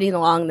we're riding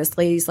along. This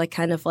lady's like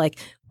kind of like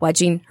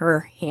wedging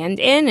her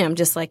hand in. And I'm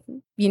just like,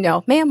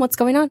 ma'am, what's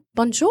going on?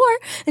 Bonjour.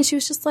 And she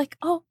was just like,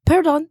 oh,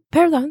 pardon. So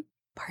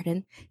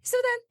then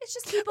it's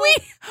just people.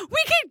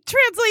 We can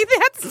translate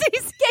that,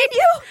 Stacey.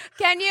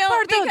 Can you?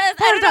 Pardon, Because I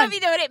don't know pardon, if you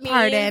know what it means.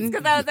 pardon.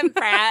 Because I was in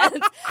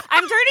France.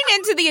 I'm turning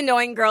into the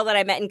annoying girl that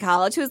I met in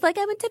college who was like,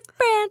 I went to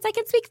France. I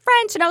can speak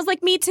French. And I was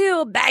like, me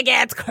too.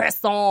 Baguettes,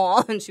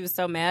 croissant. And she was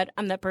so mad.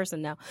 I'm that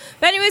person now.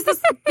 But anyways,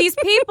 these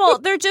people,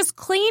 they're just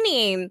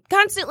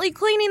constantly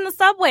cleaning the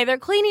subway. They're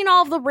cleaning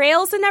all of the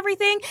rails and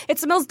everything. It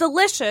smells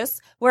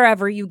delicious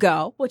wherever you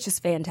go, which is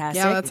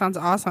fantastic. Yeah, that sounds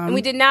awesome. And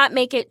we did not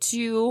make it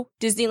to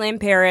Disneyland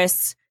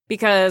Paris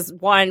because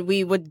one,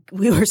 we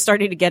were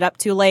starting to get up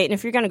too late. And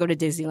if you're going to go to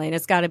Disneyland,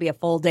 it's got to be a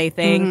full day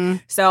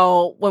thing.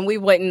 So when we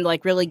wouldn't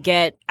like really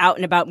get out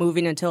and about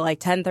moving until like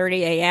 10:30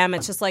 a.m.,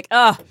 it's just like,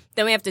 then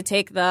we have to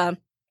take the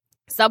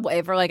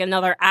subway for like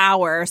another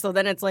hour. So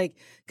then it's like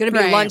going to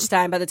be Right.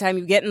 lunchtime by the time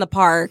you get in the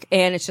park,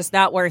 and it's just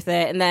not worth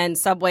it. And then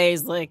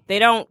subways, like they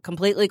don't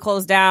completely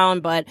close down,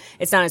 but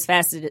it's not as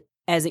fast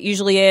as it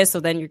usually is. So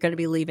then you're going to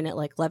be leaving at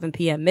like 11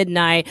 p.m.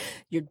 midnight.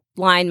 Your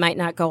line might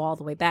not go all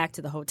the way back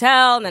to the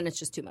hotel, and then it's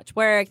just too much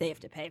work. They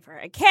have to pay for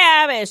a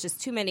cab. It's just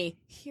too many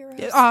heroes.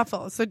 It's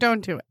awful, so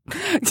don't do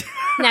it.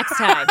 Next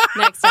time,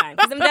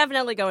 because I'm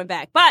definitely going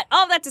back. But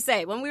all that to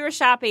say, when we were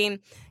shopping,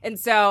 and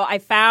so I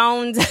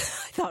found, I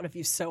thought of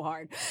you so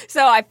hard.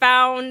 So I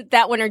found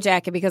that winter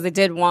jacket because I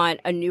did want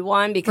a new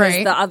one because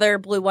Right. the other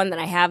blue one that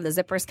I have, the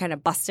zipper's kind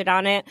of busted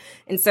on it.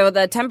 And so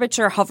the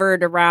temperature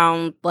hovered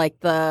around like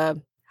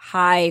the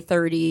high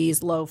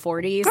 30s, low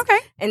 40s. Okay.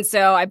 And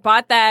so I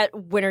bought that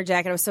winter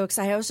jacket. I was so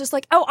excited. I was just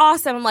like, oh,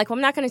 awesome. I'm like, well,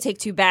 I'm not going to take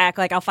two back.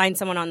 Like, I'll find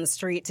someone on the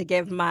street to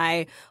give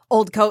my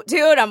old coat to.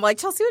 And I'm like,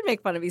 Chelsea would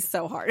make fun of me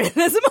so hard in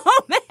this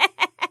moment.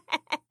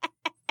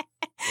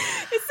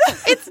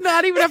 It's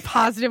not even a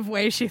positive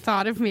way she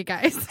thought of me,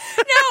 guys.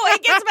 No,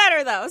 it gets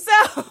better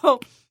though.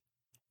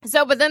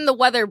 So, but then the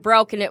weather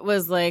broke and it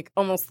was like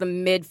almost the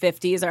mid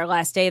 50s our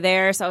last day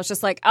there. So I was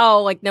just like,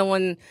 oh, like no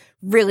one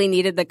really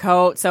needed the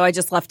coat. So I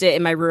just left it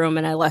in my room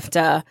and I left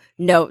a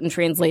note and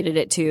translated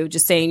it too,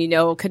 just saying,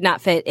 could not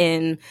fit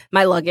in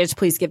my luggage.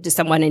 Please give to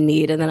someone in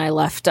need. And then I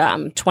left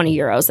 20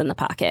 euros in the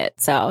pocket.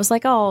 So I was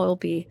like, oh, it'll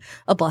be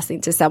a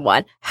blessing to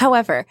someone.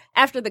 However,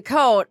 after the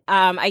coat, so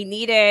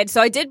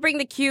I did bring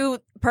the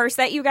cute purse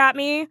that you got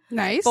me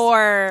Nice.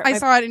 for. I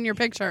saw it in your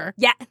picture.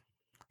 Yeah.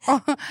 Oh,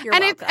 You're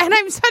and welcome.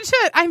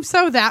 I'm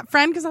so that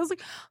friend because I was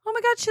like, oh my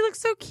God, she looks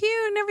so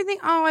cute and everything.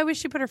 Oh, I wish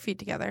she put her feet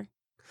together.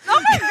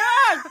 Oh my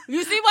God!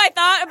 You see what I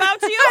thought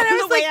about you? And I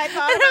was the way like, I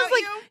thought and I was about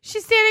like, you?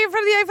 she's standing in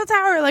front of the Eiffel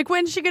Tower. Like,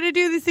 when's she gonna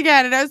do this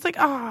again? And I was like,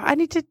 oh, I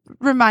need to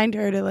remind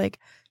her to like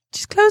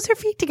just close her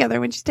feet together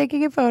when she's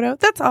taking a photo.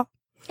 That's all.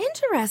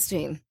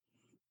 Interesting.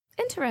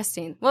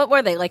 What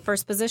were they, like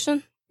first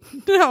position?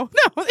 No.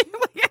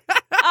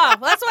 Oh,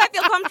 well, that's what I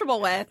feel comfortable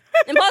with.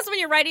 And plus, when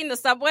you're riding the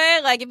subway,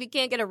 like if you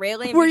can't get a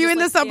railing, Were you're you in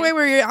just, the like, subway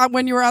where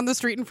when you were on the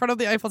street in front of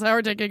the Eiffel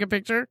Tower taking a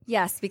picture?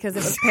 Yes, because it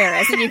was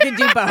Paris, and you could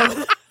do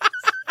both.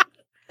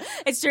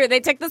 It's true.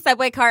 They took the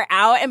subway car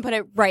out and put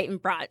it right in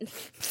front.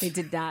 They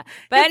did that.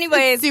 But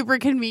anyways, It's super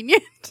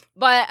convenient.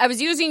 but I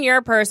was using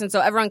your purse, and so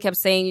everyone kept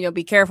saying,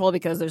 be careful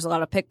because there's a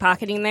lot of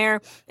pickpocketing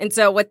there. And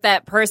so with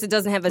that purse, it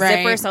doesn't have a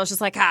Right. zipper, so I was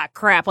just like,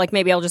 crap. Like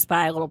maybe I'll just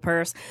buy a little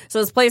purse. So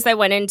this place I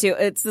went into,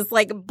 it's this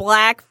like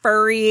black,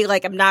 furry,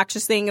 like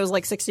obnoxious thing. It was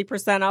like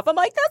 60% off. I'm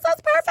like, that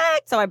sounds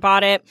perfect. So I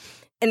bought it.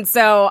 And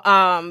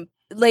so,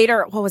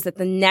 later, what was it?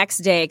 The next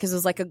day, because it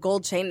was like a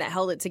gold chain that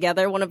held it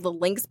together. One of the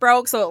links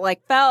broke, so it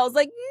like fell. I was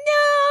like,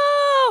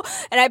 no. no.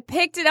 And I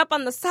picked it up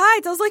on the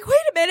sides. I was like, wait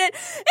a minute.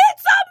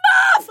 It's a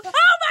muff.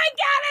 Oh my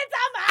God, it's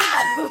a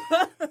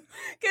muff.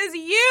 Because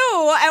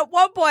you, at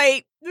one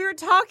point, we were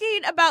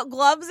talking about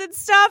gloves and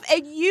stuff,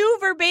 and you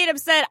verbatim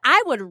said,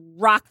 I would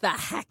rock the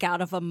heck out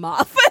of a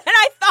muff. And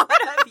I thought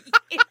of you.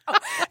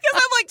 Because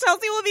I'm like,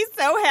 Chelsea will be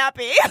so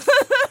happy.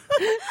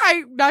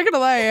 I'm not gonna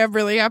lie, I'm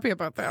really happy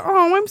about that.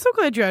 Oh, I'm so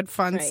glad you had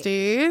fun, Right.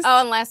 Steve. Oh,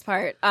 and last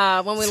part,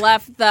 when we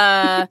left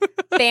the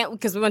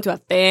because we went to a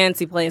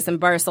fancy place in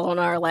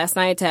Barcelona last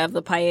night to have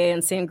the paella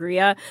and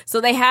sangria.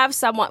 So they have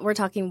someone, we're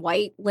talking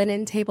white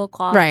linen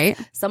tablecloth, Right.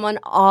 someone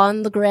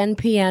on the grand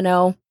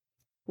piano.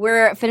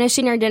 We're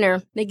finishing our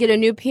dinner. They get a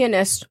new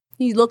pianist.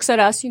 He looks at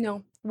us,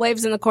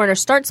 waves in the corner,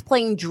 starts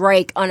playing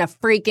Drake on a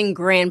freaking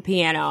grand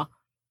piano.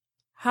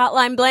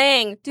 Hotline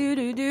bling. Do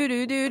do do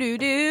do do do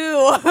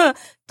do.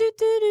 Do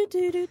do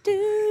do do do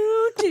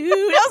do do.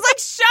 I was like,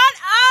 shut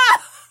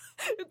up!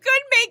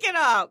 Couldn't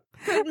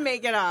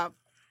make it up.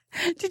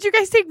 Did you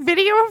guys take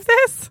video of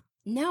this?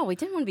 No, we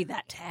didn't want to be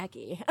that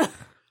tacky.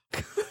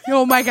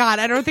 Oh my God,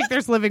 I don't think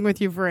there's living with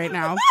you for right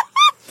now.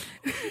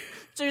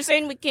 So you're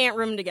saying we can't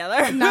room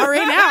together? Not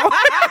right now.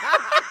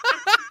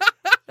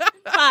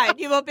 Fine,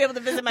 you won't be able to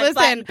visit my Listen,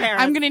 flattened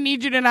parents. I'm gonna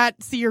need you to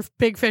not see your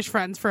big fish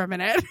friends for a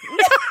minute.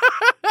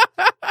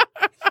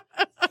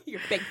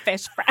 Your big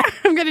fish friend.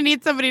 I'm gonna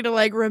need somebody to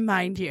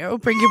remind you,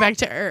 bring you back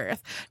to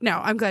earth. No,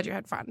 I'm glad you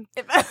had fun.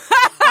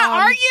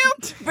 Are you?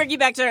 Bring you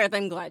back to earth.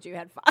 I'm glad you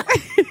had fun.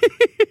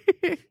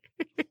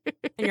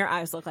 And your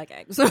eyes look like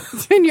eggs.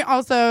 And your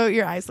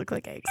eyes look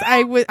like eggs.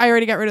 I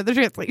already got rid of the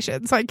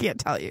translation, so I can't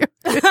tell you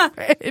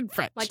in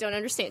French. I don't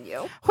understand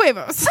you.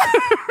 Huevos.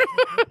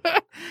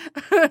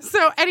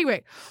 So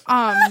anyway,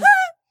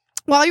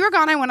 while you were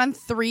gone, I went on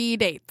 3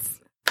 dates.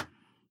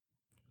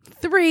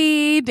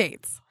 3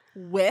 dates.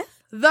 With?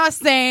 The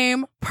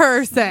same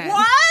person.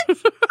 What?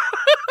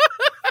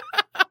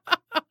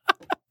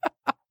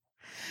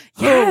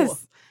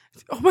 Yes.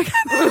 Oh my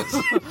God.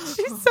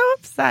 She's so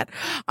upset.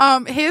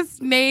 His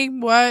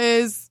name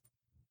was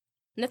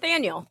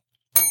Nathaniel.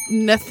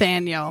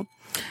 Nathaniel.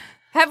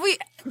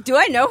 Do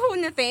I know who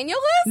Nathaniel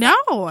is?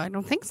 No, I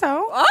don't think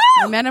so. Oh!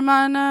 I met him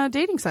on a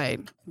dating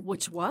site.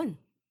 Which one?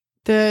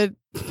 The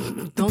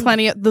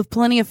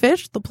plenty of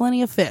fish.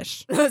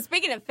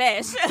 Speaking of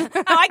fish,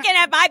 I can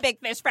have my big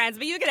fish friends,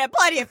 but you can have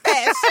plenty of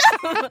fish.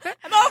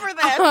 I'm over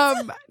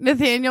this.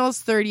 Nathaniel's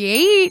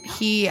 38.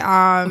 He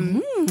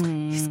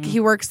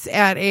works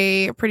at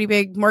a pretty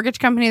big mortgage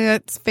company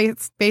that's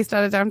based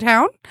out of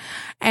downtown,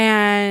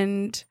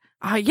 and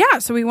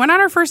so we went on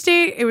our first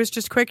date. It was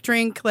just quick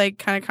drink,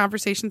 kind of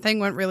conversation thing.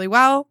 Went really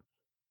well.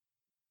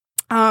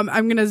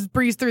 I'm gonna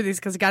breeze through these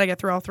because I gotta get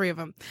through all 3 of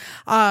them.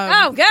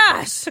 Oh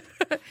gosh.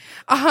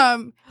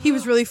 He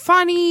was really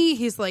funny.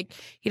 He's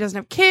he doesn't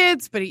have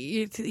kids, but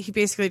he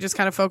basically just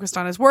kind of focused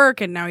on his work,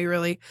 and now he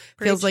really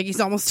feels like he's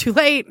almost too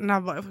late. And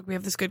I'm like, we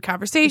have this good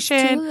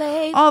conversation, Too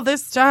late. all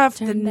this stuff.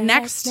 Turn The back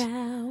next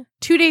now.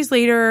 2 days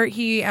later,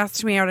 he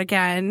asked me out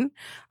again,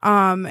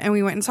 and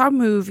we went and saw a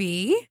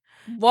movie.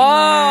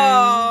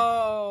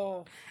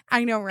 Whoa.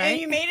 I know, right?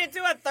 And you made it to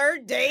a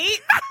 3rd date?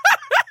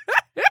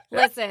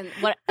 Listen,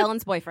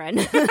 Ellen's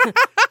boyfriend.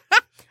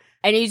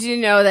 I need you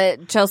to know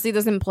that Chelsea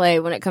doesn't play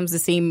when it comes to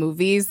seeing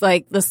movies.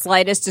 The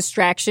slightest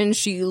distraction,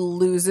 she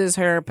loses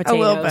her potatoes.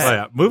 little bit. Oh,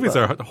 yeah. Movies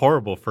are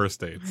horrible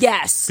first dates.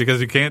 Yes. Because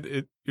you can't,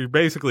 you're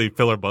basically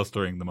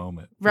filibustering the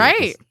moment. You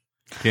Right.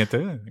 just can't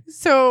do anything.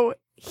 So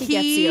He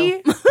gets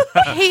you.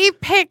 he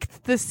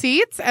picked the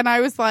seats, and I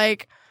was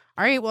like,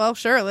 all right, well,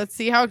 sure, let's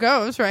see how it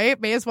goes, right?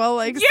 May as well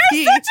see.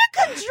 You're such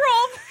a control.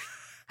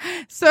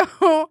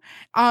 So,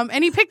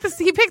 and he picked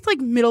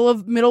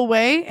middle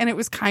way, and it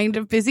was kind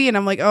of busy, and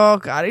I'm like, oh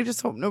God, I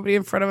just hope nobody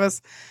in front of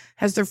us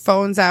has their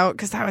phones out,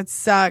 because that would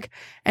suck.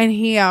 And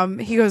he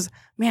goes,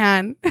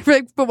 man,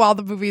 but while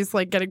the movie's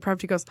getting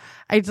prepped, he goes,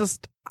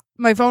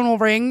 my phone will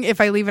ring if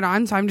I leave it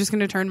on, so I'm just going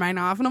to turn mine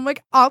off. And I'm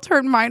like, I'll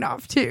turn mine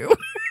off too.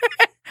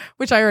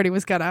 Which I already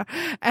was gonna.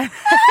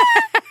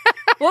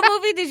 What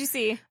movie did you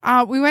see?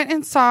 We went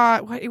and saw,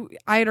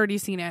 I had already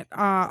seen it,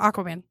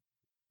 Aquaman.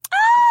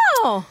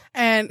 Oh.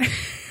 And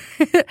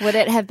Would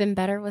it have been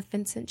better with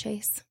Vincent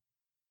Chase?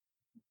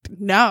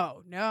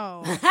 no.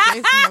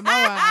 Jason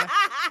Momoa.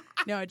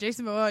 No,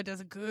 Jason Momoa does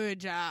a good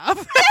job.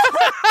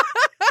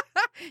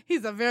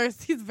 He's a very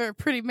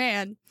pretty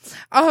man.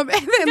 And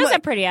then Those are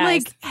pretty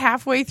eyes.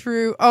 Halfway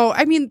through,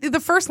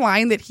 the first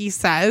line that he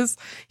says,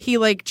 he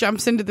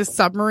jumps into the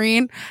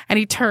submarine and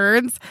he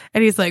turns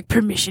and he's like,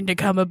 permission to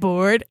come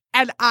aboard.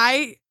 And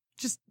I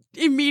just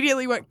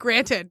immediately went,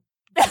 granted.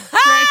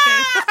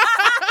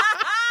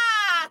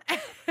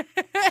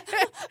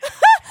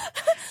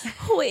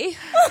 Hui.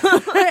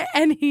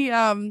 And he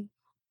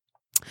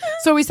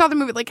so we saw the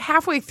movie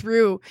halfway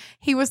through,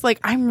 he was like,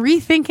 I'm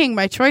rethinking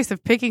my choice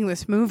of picking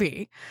this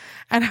movie.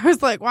 And I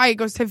was like, why? He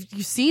goes, have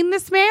you seen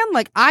this man?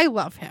 I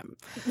love him.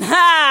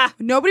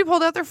 Nobody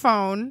pulled out their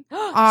phone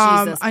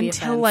Jesus, the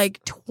until offense.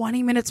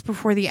 20 minutes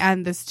before the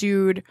end. This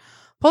dude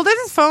pulled out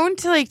his phone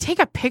to like take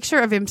a picture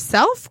of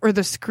himself or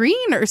the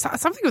screen or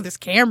something with his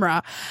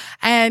camera.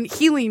 And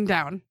he leaned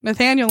down.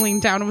 Nathaniel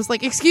leaned down and was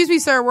like, "Excuse me,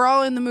 sir, we're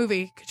all in the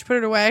movie. Could you put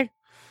it away?"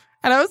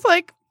 And I was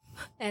like,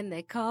 And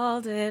they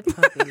called it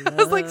puppy love.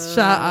 I was like, "Shut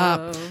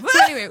up."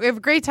 So anyway, we have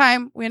a great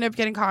time. We ended up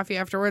getting coffee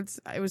afterwards.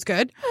 It was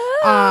good.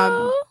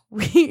 So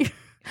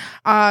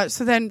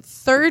then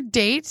third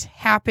date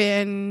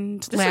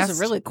happened This last. was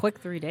a really quick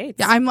 3 dates.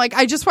 Yeah, I'm like,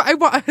 I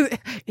want,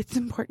 it's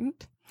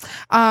important.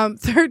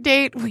 Third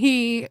date,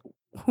 we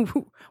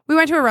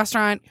went to a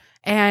restaurant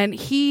and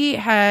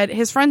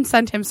his friend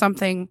sent him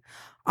something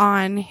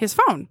on his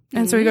phone.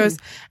 And so he goes,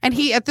 and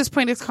he at this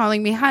point is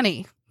calling me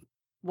honey.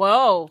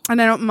 Whoa.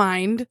 And I don't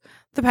mind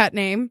the pet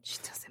name. She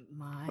doesn't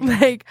mind.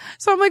 Like,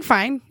 so I'm like,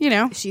 fine,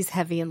 She's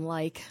heavy and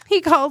like.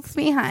 he calls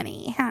me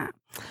honey. Huh.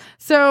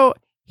 So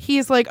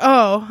he's like,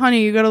 "Oh,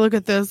 honey, you got to look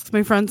at this.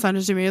 My friend sent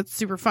it to me. It's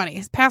super funny."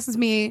 He passes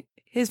me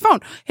his phone.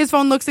 His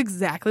phone looks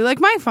exactly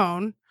like my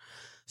phone.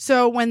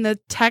 So when the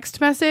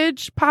text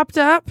message popped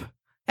up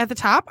at the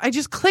top, I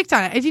just clicked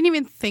on it. I didn't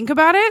even think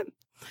about it.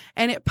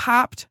 And it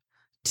popped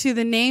to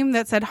the name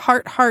that said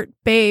heart, heart,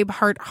 babe,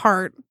 heart,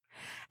 heart.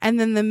 And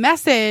then the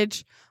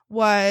message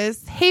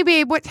was, "Hey,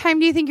 babe, what time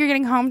do you think you're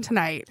getting home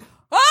tonight?"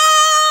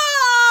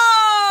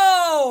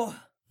 Oh!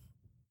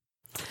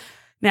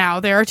 Now,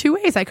 there are two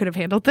ways I could have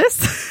handled this.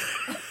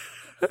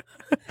 But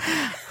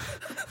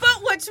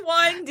which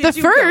one did The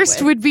you go first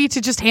with? would be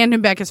to just hand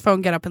him back his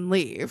phone, get up, and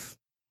leave.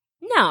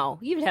 No,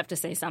 you'd have to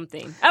say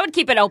something. I would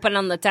keep it open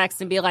on the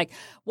text and be like,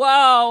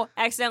 "Whoa,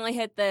 accidentally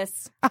hit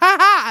this."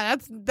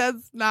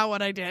 That's not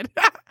what I did.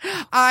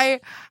 I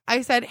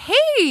said,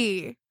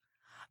 "Hey,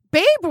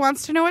 babe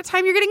wants to know what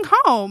time you're getting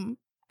home."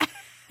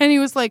 And he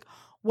was like,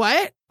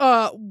 "What?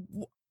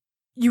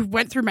 You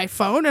went through my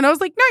phone?" And I was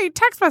like, "No, your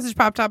text message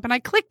popped up and I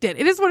clicked it.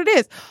 It is what it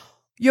is.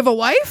 You have a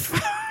wife?"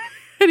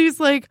 And he's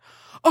like,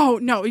 "Oh,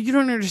 no, you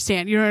don't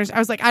understand. You don't understand."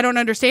 I was like, "I don't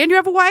understand. You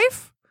have a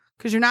wife?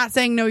 Because you're not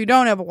saying no, you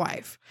don't have a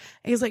wife."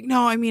 And he's like,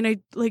 "No, I mean, I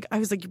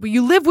was like, but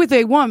you live with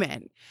a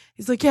woman."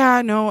 He's like,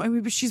 "Yeah, no, I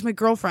mean, but she's my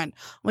girlfriend."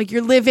 I'm like,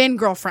 "Your live-in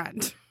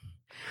girlfriend."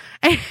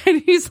 And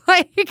he's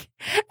like,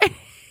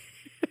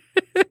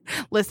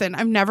 "Listen,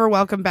 I'm never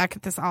welcome back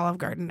at this Olive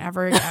Garden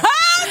ever again."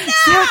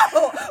 Oh,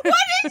 no! What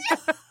did you...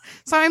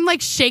 So I'm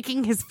like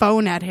shaking his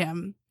phone at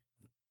him.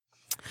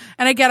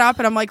 And I get up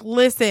and I'm like,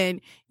 "Listen,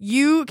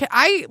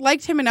 I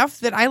liked him enough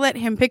that I let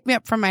him pick me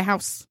up from my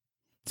house."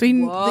 So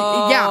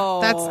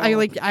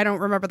I don't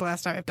remember the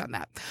last time I've done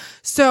that.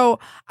 So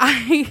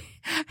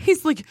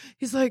he's like,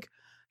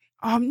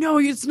 "No,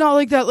 it's not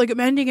like that. Like, I'm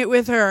ending it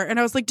with her." And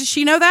I was like, "Does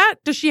she know that?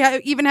 Does she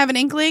even have an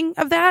inkling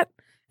of that?"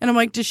 And I'm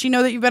like, "Does she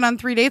know that you've been on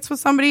 3 dates with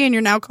somebody and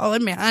you're now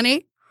calling me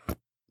honey?"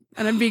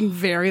 And I'm being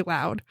very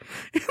loud.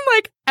 And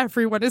like,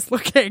 everyone is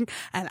looking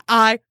and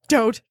I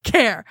don't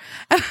care.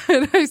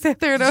 And I sat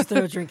there and Just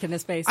throw a drink in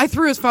his face. I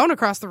threw his phone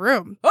across the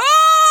room.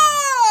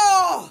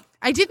 Oh!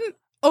 I didn't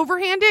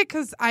overhand it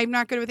because I'm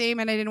not good with aim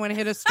and I didn't want to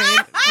hit a straight.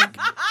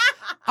 But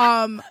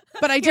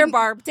I Here, didn't.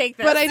 Barb, take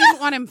this. But I didn't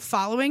want him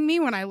following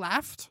me when I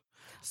left.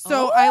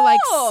 So I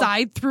like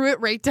side threw it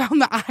right down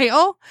the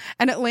aisle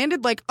and it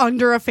landed like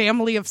under a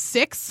family of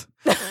 6.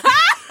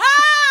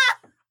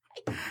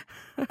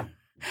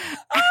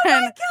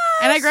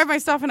 And I grabbed my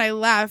stuff and I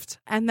left.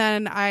 And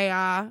then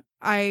I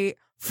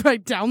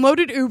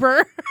downloaded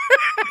Uber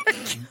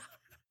because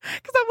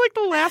I'm like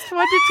the last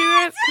one to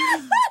do it.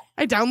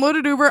 I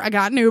downloaded Uber. I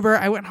got an Uber.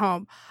 I went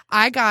home.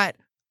 I got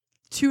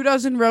 2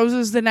 dozen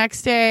roses the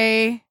next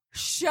day.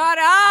 Shut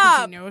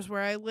He up! knows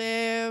where I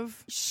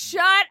live.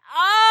 Shut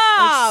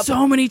Like, up!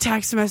 so many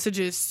text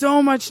messages,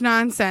 so much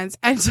nonsense.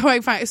 And so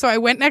I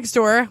went next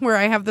door where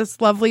I have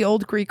this lovely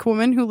old Greek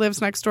woman who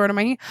lives next door to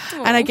me.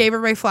 And I gave her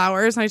my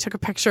flowers and I took a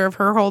picture of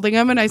her holding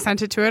them and I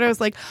sent it to it. I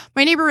was like,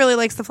 "My neighbor really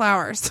likes the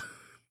flowers."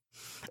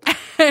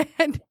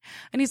 and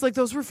he's like,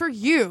 "Those were for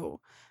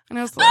you." And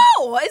I was like,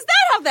 Oh, is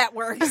that how that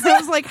works? I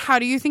was like, "How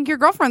do you think your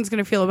girlfriend's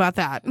going to feel about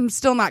that?" I'm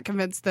still not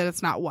convinced that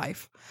it's not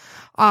wife.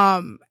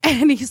 And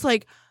he's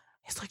like,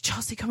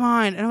 "Chelsea, come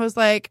on." And I was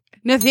like,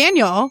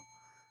 "Nathaniel,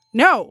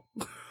 no."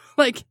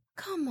 Like,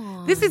 Come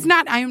on.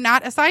 I am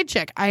not a side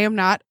chick. I'm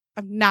not.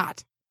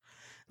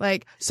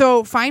 Like,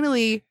 so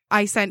finally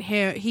I sent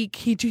him, he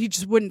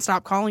just wouldn't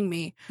stop calling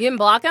me. You didn't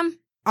block him?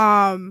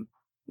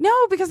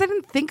 No, because I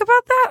didn't think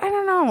about that. I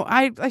don't know.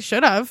 I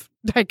should have.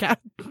 I guess.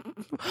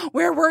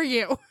 Where were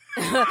you?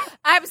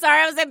 I'm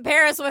sorry, I was in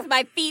Paris with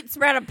my feet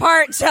spread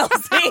apart,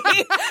 Chelsea.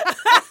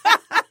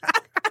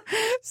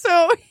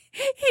 So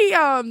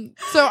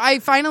so I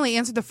finally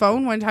answered the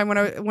phone one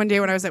day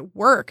when I was at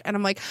work and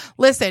I'm like,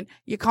 "Listen,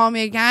 you call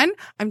me again,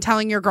 I'm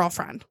telling your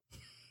girlfriend."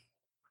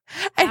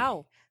 And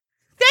Ow.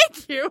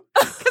 thank you.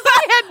 Because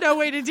I had no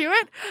way to do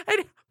it.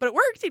 But it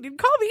worked. He didn't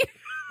call me.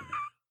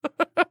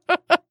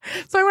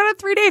 So I went on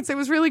 3 dates. It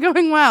was really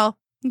going well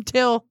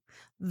until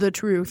the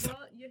truth. Well,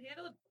 you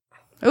handled it.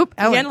 Oop,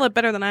 You Ellen. handle it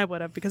better than I would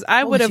have because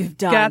I What would would you have have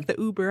done? got the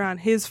Uber on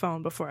his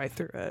phone before I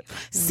threw it.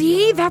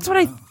 See, that's what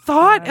I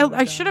thought. I would've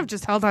I should done. have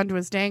just held on to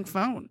his dang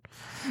phone.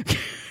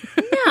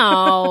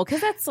 No,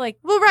 because that's like.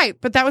 Well, right,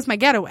 but that was my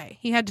getaway.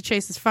 He had to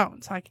chase his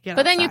phone so I could get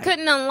But then you outside.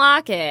 couldn't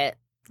unlock it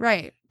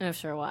Right,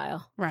 after a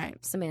while. right.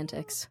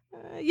 Semantics.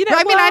 You know,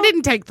 I mean, I well,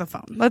 didn't take the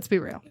phone. Let's be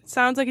real.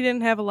 Sounds like he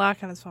didn't have a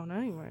lock on his phone,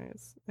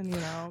 anyways. And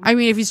I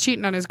mean, if he's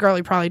cheating on his girl,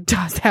 he probably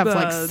does have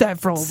like The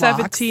several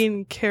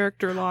 17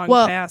 character long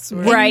Well,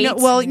 password. locks.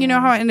 Right. You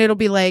know how, and it'll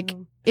be like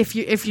if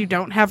you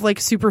don't have like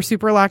super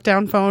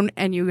lockdown phone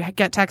and you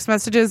get text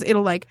messages,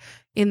 it'll like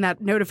in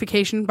that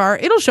notification bar,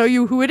 it'll show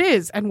you who it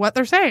is and what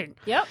they're saying.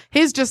 Yep.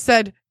 His just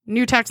said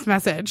new text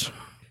message.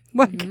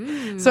 Like,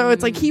 so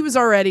it's like he was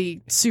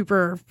already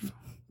super.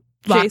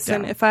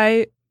 Jason, lockdown. if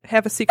I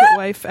have a secret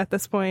wife at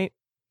this point,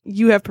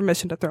 you have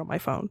permission to throw my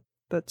phone.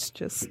 That's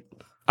just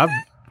I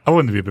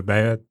wouldn't be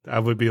mad. I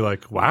would be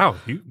like, wow,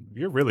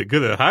 you're really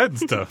good at hiding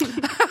stuff.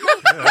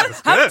 Yeah,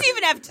 that's How good. do you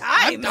even have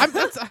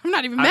time? I'm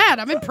not even mad.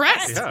 I'm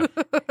impressed. Yeah,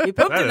 You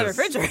pooped that in the is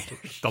refrigerator.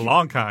 the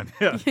long kind.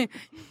 Yeah.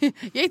 You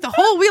ate the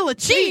whole wheel of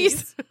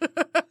cheese.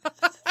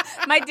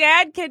 My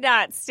dad could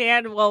not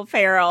stand Will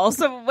Ferrell.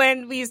 So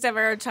when we used to have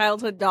our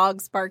childhood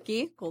dog,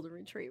 Sparky, golden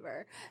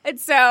retriever. And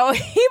so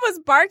he was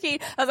barking.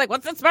 I was like,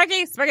 what's that,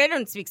 Sparky? Sparky, I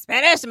don't speak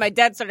Spanish. And my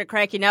dad started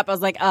cracking up. I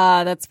was like,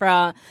 that's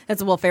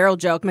a Will Ferrell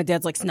joke. My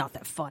dad's like, it's not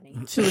that funny.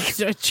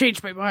 I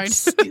changed my mind.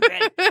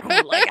 Stupid.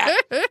 Oh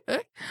my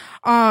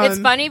God. It's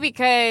funny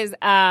because,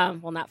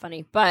 well, not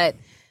funny, but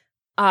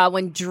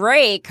when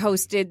Drake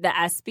hosted the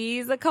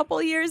ESPYs a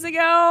couple years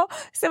ago,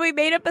 so we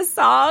made up a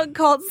song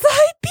called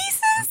Side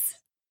Pieces.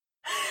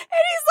 And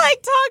he's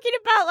like talking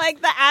about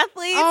like the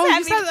athletes. Oh, you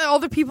having- said all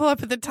the people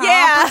up at the top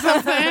yeah. or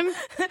something?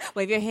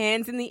 Wave your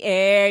hands in the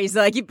air. He's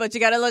like, but you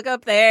got to look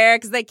up there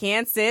because they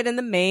can't sit in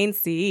the main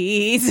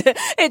seat.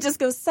 It just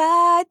goes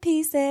side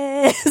pieces.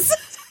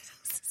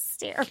 It's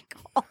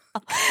hysterical.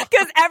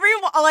 Because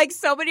everyone, like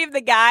so many of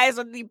the guys,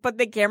 when you put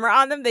the camera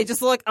on them, they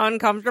just look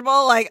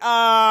uncomfortable. Like,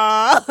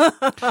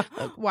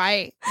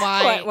 Why?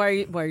 why are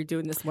you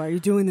doing this? Why are you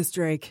doing this,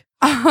 Drake?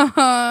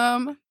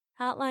 Um,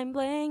 Hotline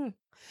bling.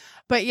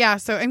 but yeah,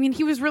 so I mean,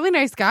 he was a really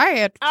nice guy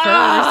at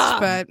Ah!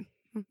 first,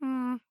 but.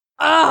 Mhm.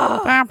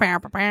 Oh. Bow, bow,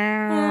 bow,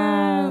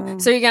 bow.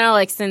 So you're gonna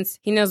like, since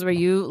he knows where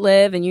you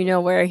live and you know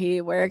where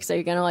he works, are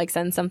you gonna like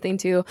send something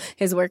to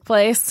his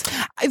workplace?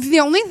 The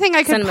only thing I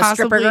could Send him a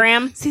possibly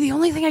strippergram? see, the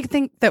only thing I could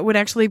think that would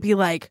actually be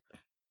like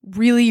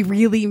really,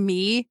 really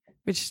me,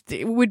 which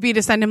would be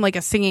to send him like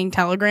a singing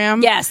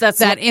telegram. Yes, that's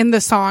that in the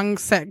song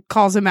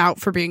calls him out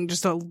for being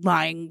just a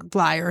lying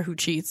liar who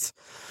cheats.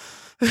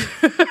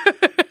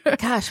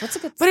 Gosh, what's a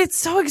good? But it's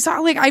so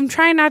exhausting. Like, I'm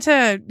trying not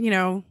to,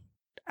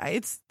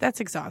 that's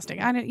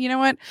exhausting. I don't, you know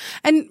what?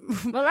 And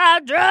Well, I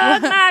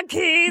drug my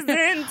keys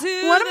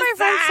into one of my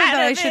friends said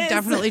that I should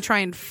definitely try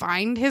and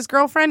find his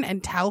girlfriend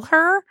and tell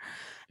her.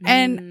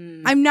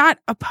 And I'm not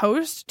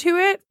opposed to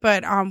it,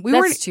 but we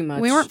That's weren't too much.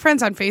 We weren't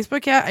friends on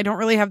Facebook yet. I don't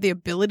really have the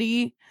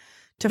ability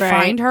to Right.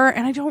 find her,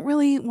 and I don't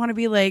really want to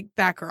be like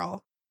that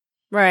girl.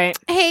 right.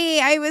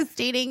 Hey, I was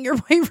dating your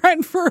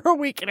boyfriend for a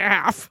week and a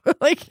half.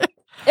 Like,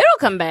 It'll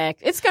come back.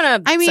 It's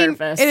gonna. I mean,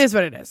 surface. it is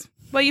what it is.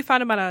 well, you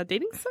found him on a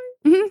dating site.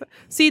 Mhm.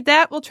 See,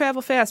 that will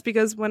travel fast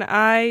because when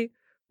I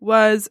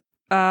was,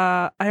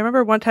 I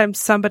remember one time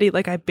somebody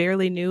like I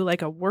barely knew,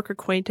 like a work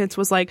acquaintance,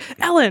 was like,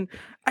 "Ellen,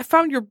 I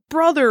found your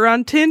brother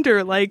on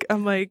Tinder." Like,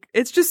 I'm like,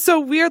 it's just so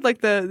weird.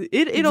 Like it'll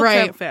Right.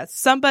 travel fast.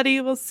 Somebody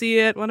will see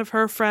it, one of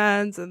her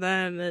friends, and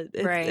then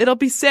Right. it'll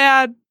be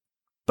sad.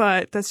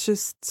 But that's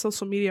just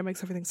social media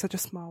makes everything such a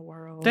small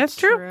world. That's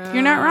true.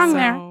 You're not wrong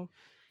there. So,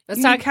 Let's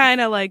he talk. kind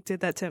of like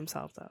did that to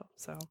himself though.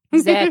 So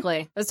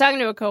Exactly. I was talking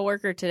to a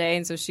coworker today,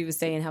 and so she was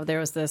saying how there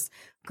was this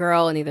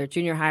girl in either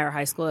junior high or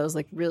high school that was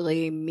like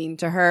really mean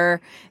to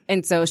her.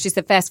 And so she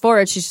said, fast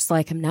forward, she's just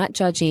like, I'm not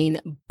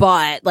judging,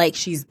 but like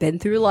she's been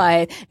through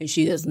life and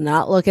she does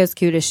not look as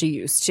cute as she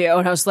used to.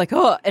 And I was like,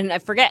 oh, and I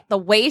forget the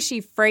way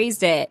she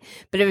phrased it,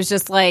 but it was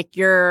just like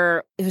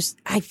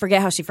I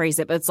forget how she phrased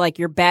it, but it's like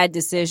your bad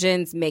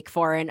decisions make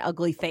for an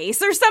ugly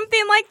face or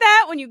something like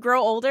that when you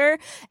grow older.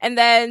 And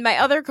then my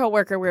other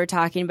coworker, we were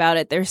talking about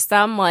it. There's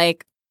some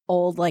like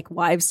old like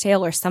wives'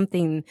 tale or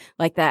something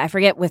like that. I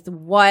forget with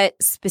what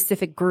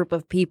specific group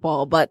of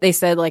people, but they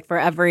said like for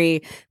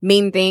every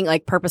mean thing,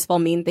 like purposeful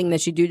mean thing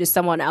that you do to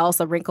someone else,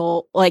 a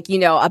wrinkle, like,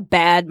 a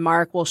bad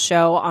mark will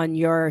show on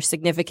your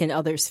significant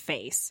other's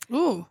face.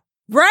 Ooh.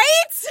 Right?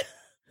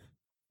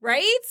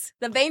 Right?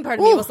 The vain part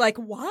of me Ooh. was like,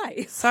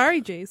 why?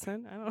 sorry,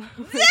 Jason. I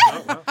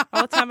don't know.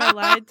 All the time I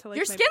lied to like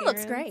Your my skin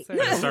looks parents, great.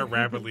 or- Gonna start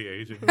rapidly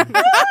aging.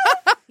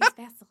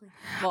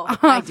 Well,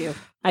 I do.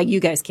 You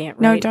guys can't,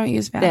 No, right? don't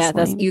use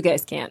Vaseline. Yeah, you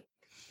guys can't.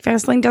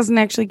 Vaseline doesn't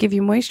actually give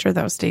you moisture,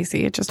 though,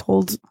 Stacey. It just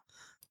holds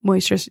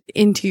moisture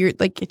into your,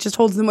 like, it just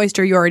holds the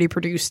moisture you already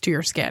produced to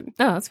your skin.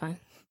 Oh, that's fine.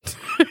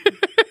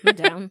 I'm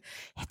down.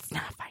 It's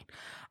not fine.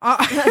 Tell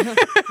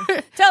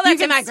that You to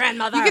can my s-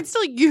 grandmother. You can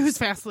still use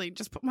Vaseline.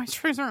 Just put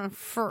moisturizer on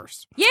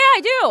first. Yeah,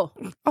 I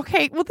do.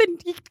 Okay, well, then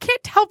you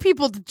can't tell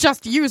people to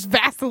just use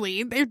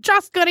Vaseline. They're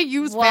just going to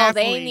use Well,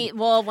 Vaseline.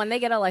 when they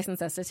get a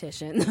licensed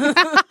esthetician.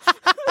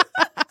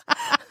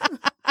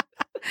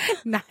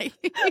 Nice.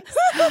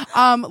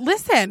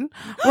 Listen,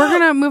 we're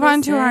gonna move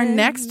on to our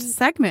next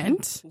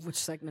segment. Which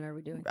segment are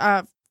we doing?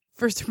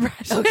 First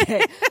impression.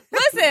 Okay.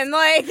 Listen,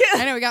 like,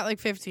 I know we got like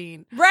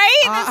 15. right?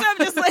 So I'm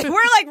just like, we're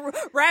like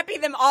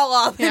wrapping them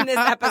all up in this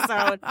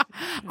episode.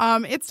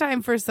 It's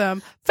time for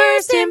some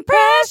first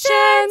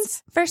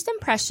impressions. First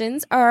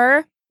impressions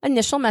are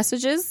initial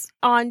messages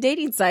on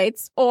dating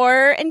sites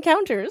or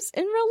encounters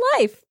in real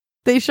life.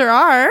 They sure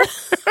are.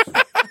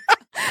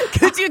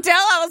 Could you tell?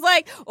 I was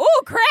like,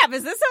 oh, crap.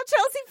 Is this how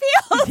Chelsea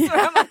feels? Or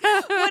I'm like,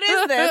 what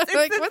is this? It's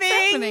Like, the what's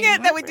thing happening?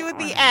 that we What's do at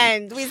the going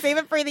end. We save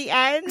it for the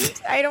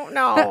end. I don't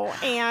know.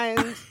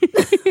 And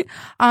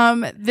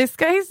This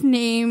guy's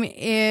name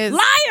is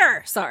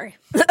liar. Sorry.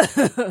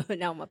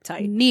 Now I'm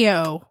uptight.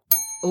 Neo.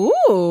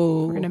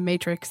 Ooh. We're gonna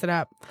matrix it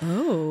up.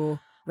 Ooh.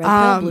 Red pill,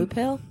 Um, blue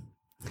pill?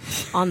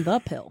 On the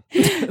pill.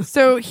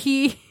 So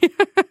he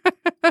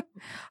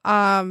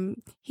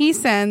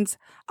sends,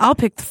 I'll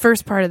pick the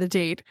first part of the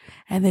date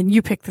and then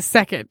you pick the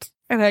second.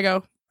 And I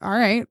go, all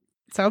right,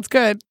 sounds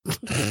good.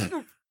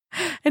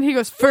 And he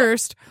goes,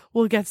 first,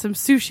 we'll get some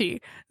sushi.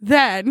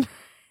 Then,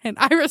 and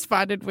I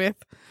responded with,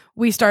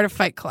 we start a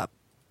fight club.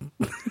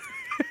 Okay.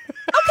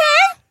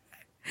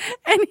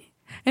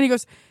 And he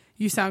goes,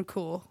 you sound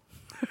cool.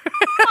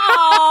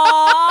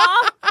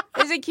 Aww.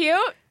 Is it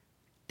cute?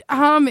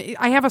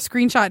 I have a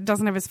screenshot. It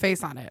doesn't have his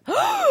face on it,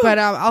 but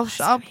I'll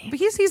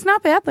he's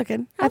not bad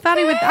looking. I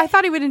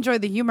thought he would enjoy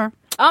the humor.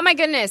 Oh my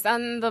goodness.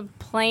 On the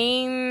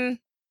plane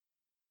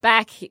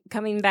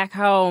coming back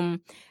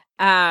home.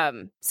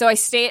 So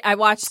I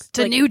watched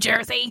To New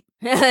Jersey.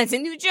 to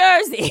New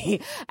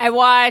Jersey. I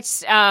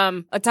watched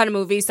a ton of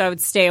movies, so I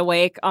would stay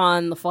awake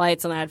on the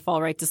flights and I'd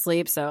fall right to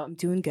sleep. So I'm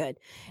doing good.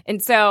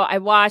 And so I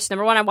watched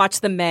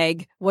The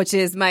Meg, which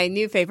is my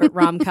new favorite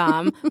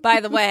rom-com. By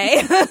the way,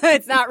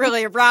 it's not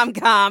really a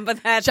rom-com,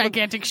 but that's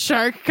Gigantic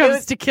shark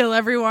comes to kill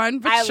everyone.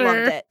 But I sure.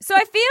 loved it. So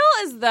I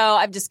feel as though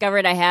I've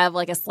discovered I have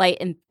like a slight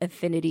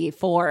affinity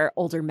for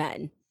older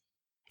men.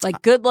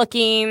 Like good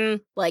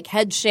looking, like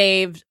head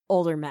shaved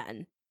older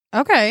men.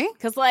 Okay.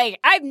 Cause like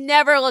I've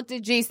never looked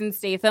at Jason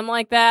Statham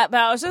like that, but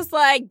I was just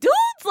like, dude's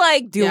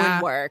like doing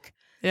Yeah. work.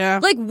 Yeah.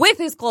 Like with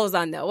his clothes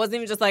on though. It wasn't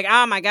even just like,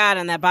 oh my God,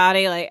 on that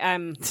body. Like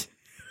I'm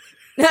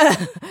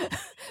but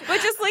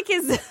just like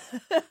his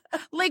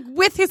Like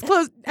with his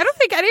clothes. I don't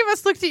think any of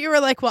us looked at you and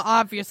were like, well,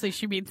 obviously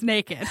she means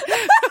naked.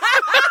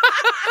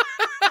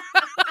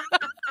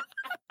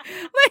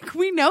 Like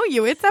we know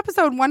you. It's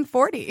episode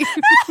 140.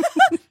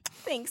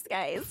 thanks,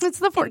 guys. It's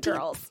the 14th.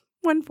 Girls.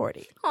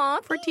 140.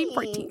 Aw, 14.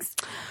 thanks.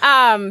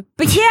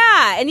 But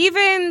yeah, and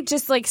even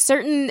just like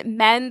certain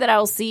men that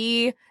I'll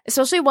see,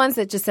 especially ones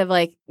that just have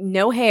like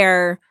no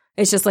hair.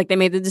 It's just like they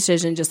made the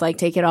decision, just like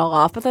take it all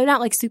off, but they're not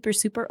like super,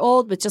 super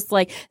old, but just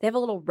like they have a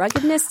little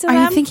ruggedness to Are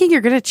them. you thinking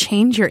you're going to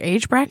change your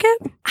age bracket?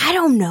 I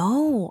don't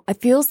know. I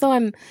feel as though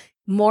I'm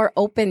more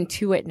open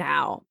to it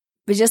now,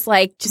 but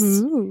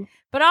Ooh.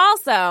 but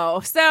also,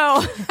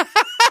 so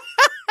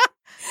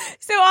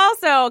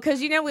also, because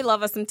we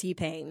love us some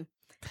T-Pain.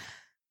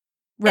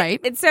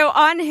 Right. And so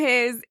on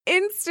his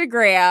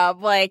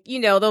Instagram, like,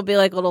 there'll be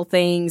like little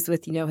things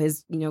with,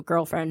 his,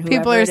 girlfriend. People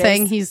whoever are it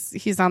saying is.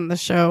 he's on the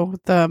show,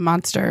 the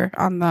monster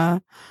on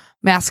the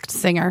Masked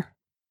Singer.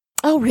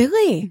 Oh,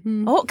 really?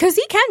 Mhm. Oh, because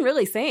he can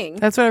really sing.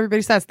 That's what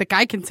everybody says. The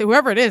guy can sing.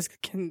 Whoever it is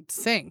can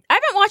sing. I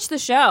haven't watched the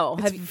show.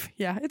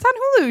 Yeah, it's on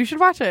Hulu. You should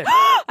watch it.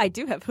 I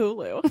do have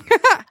Hulu.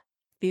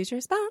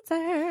 Future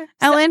sponsor.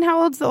 Ellen,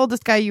 how old's the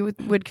oldest guy you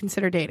would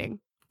consider dating?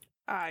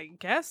 I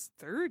guess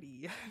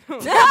 30. I'm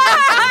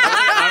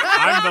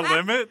the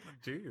limit.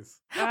 Jeez.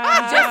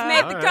 Just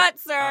made the Alright. cut,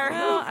 sir.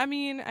 Well, I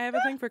mean, I have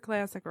a thing for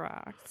classic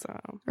rock, so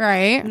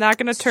Right. I'm not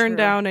going to turn true.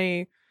 down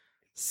a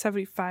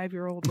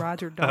 75-year-old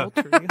Roger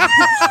Daltrey.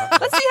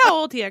 Let's see how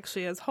old he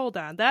actually is. Hold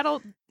on. I'm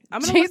going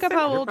to look up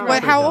how old Jason,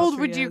 Roger How Daltrey old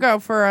would you is. go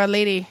for a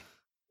lady?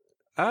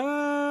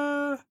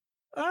 I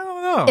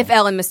don't know. If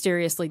Ellen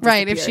mysteriously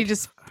disappeared. Right, if she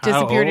just How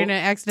disappeared in old?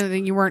 an accident that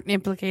you weren't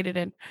implicated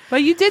in.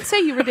 But you did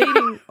say you were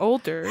dating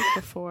older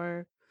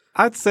before.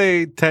 I'd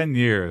say 10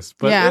 years,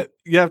 but Yeah.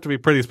 you have to be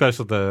pretty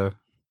special to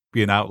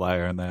be an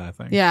outlier in that, I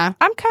think. Yeah.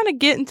 I'm kind of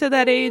getting to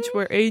that age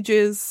where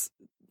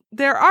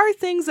there are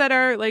things that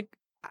are like,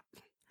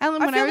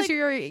 Ellen, I when I feel was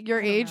like- your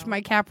I don't age, know.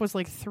 my cap was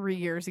like 3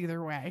 years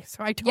either way.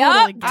 So I Yup,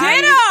 totally ditto!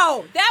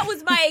 get it. That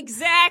was my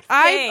exact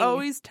thing. I've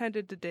always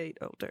tended to date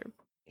older.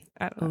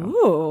 I don't know.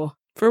 Ooh.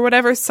 For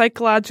whatever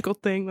psychological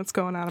thing that's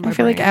going on in my I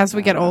feel like brain. as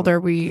we I get don't know.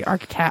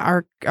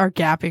 older, our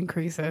gap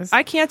increases.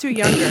 I can't do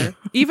younger.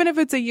 Even if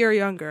it's a year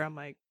younger, I'm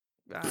like,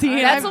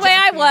 See, That's I'm the way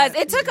I just was.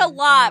 can't. It took a I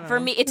lot don't for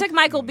know. me. It took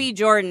Michael B.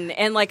 Jordan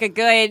and like a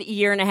good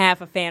year and a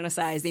half of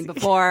fantasizing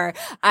before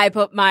I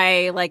put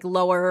my like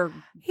lower.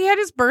 He had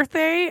his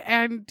birthday,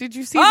 and did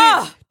you see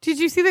Ah!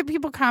 that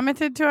people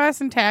commented to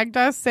us and tagged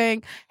us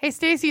saying, "Hey,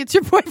 Stacey, it's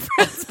your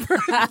boyfriend's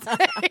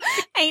birthday."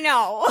 I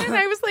know. And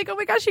I was like, "Oh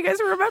my gosh, you guys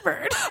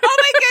remembered!" Oh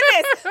my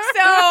goodness.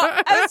 So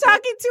I was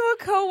talking to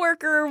a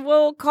coworker.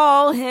 We'll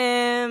call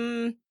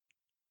him.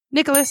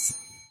 Nicholas.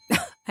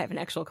 I have an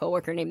actual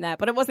coworker named that,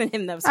 but it wasn't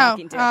him that I was Oh,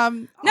 talking to.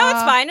 No,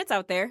 it's fine. It's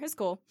out there. It's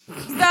cool. So,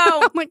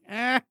 I'm like,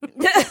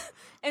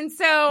 and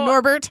so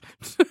Norbert.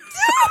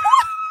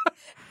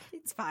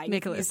 it's fine.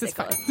 Nicholas, You it's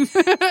say fine.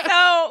 Nicholas.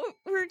 So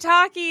we're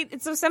talking,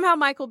 and so somehow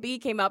Michael B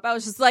came up. I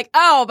was just like,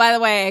 oh, by the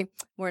way,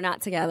 we're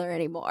not together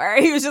anymore.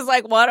 He was just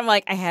like, what? I'm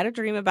like, I had a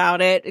dream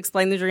about it.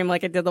 Explained the dream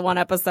like I did the one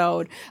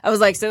episode. I was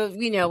like, so,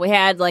 we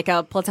had like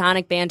a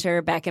platonic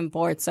banter back and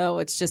forth. So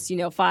it's just,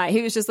 fine.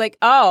 He was just like,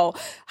 oh,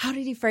 how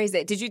did he phrase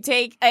it? Did you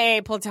take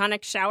a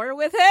platonic shower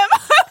with him?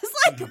 I was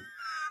like, and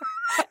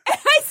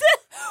I said,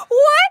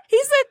 what?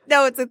 He said,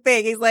 no, it's a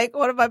thing. He's like,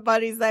 one of my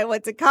buddies that I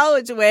went to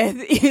college with,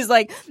 he's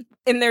like,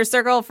 in their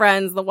circle of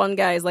friends, the one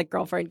guy's like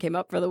girlfriend came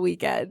up for the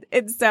weekend.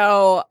 And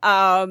so,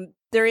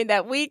 during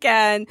that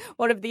weekend,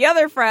 one of the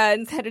other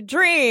friends had a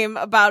dream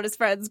about his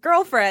friend's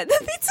girlfriend. They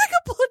took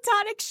a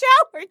platonic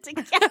shower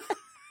together.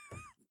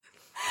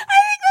 I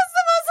think that's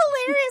the most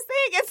hilarious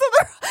thing. And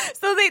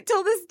so they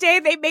till this day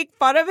they make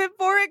fun of him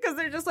for it because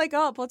they're just like,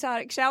 oh,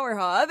 platonic shower,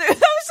 huh? I was just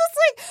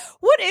like,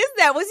 what is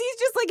that? Was he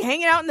just like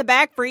hanging out in the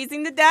back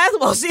freezing to death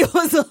while she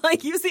was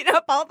like using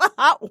up all the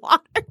hot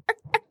water?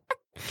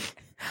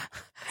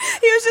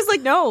 He was just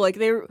like, no, like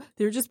they were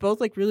just both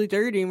like really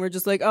dirty, and we're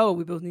just like, oh,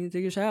 we both need to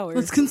take a shower.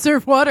 Let's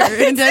conserve water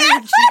and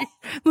energy.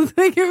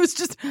 Like it was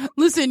just,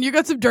 listen, you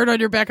got some dirt on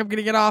your back. I'm going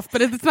to get off,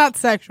 but it's not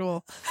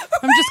sexual.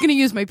 I'm just going to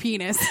use my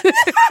penis.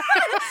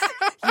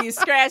 You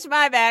scratch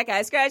my back,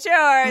 I scratch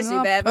yours. I'll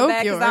You bet my poke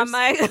back is yours. on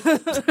my. It's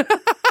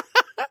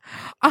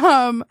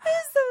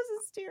so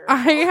hysterical.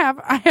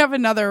 I have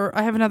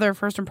another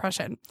first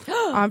impression.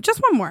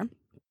 Just one more.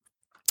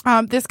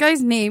 This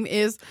guy's name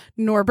is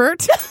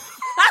Norbert.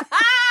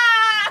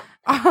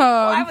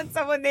 Why would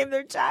someone name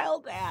their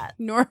child that?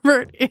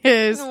 Norbert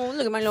is Oh,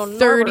 look at my little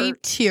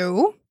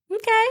 32,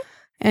 Okay.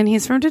 and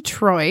he's from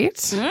Detroit.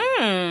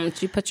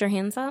 Did you put your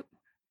hands up?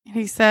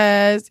 He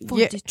says,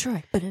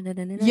 Detroit.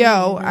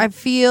 Yo, I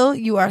feel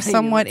you are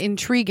somewhat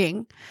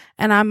intriguing,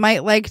 and I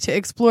might like to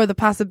explore the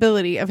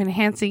possibility of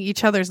enhancing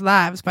each other's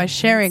lives by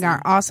sharing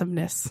our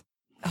awesomeness.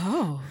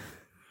 Oh.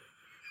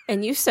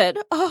 And you said,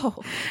 oh.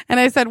 And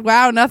I said,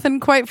 wow, nothing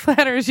quite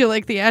flatters you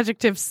like the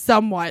adjective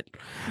somewhat.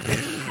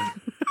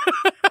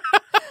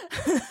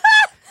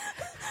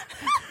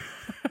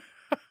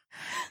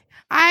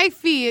 I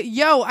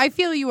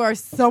feel you are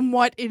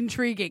somewhat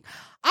intriguing.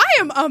 I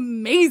am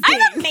amazing.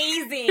 I'm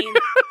amazing.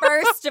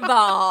 First of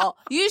all,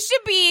 you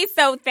should be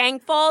so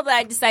thankful that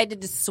I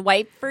decided to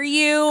swipe for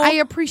you. I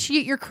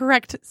appreciate your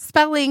correct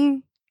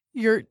spelling.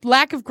 Your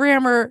lack of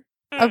grammar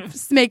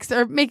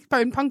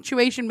and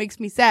punctuation makes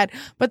me sad,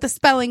 but the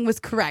spelling was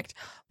correct.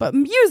 But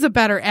use a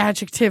better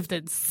adjective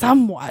than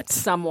somewhat.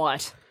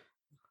 Somewhat.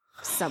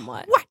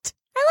 What?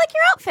 I like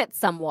your outfit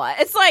somewhat.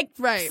 It's like,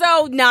 Right.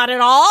 so not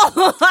at all.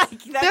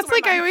 That's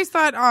like I always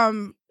thought.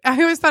 I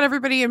always thought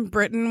everybody in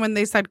Britain, when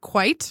they said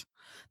quite,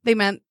 they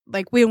meant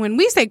like when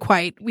we say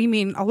quite, we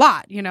mean a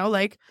lot.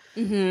 Like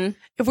Mm-hmm.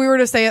 if we were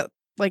to say it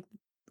like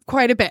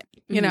quite a bit,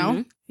 you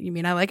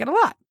mean I like it a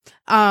lot.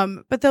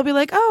 But they'll be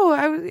like,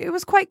 oh, it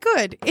was quite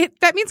good.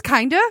 That means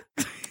kinda.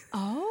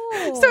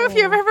 Oh. So if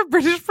you ever have a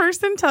British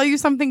person tell you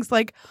something's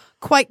like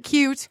quite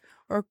cute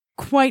or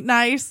quite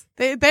nice,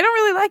 they don't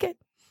really like it.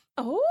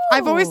 Oh.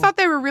 I've always thought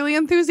they were really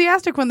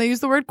enthusiastic when they use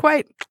the word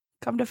quite.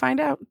 Come to find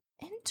out.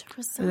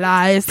 Interesting.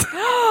 Lies.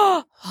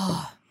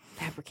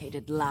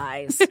 Fabricated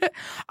lies.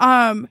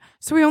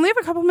 So we only have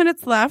a couple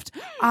minutes left.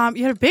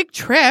 You had a big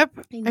trip.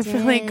 I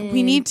feel like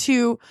we need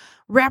to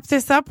wrap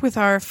this up with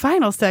our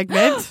final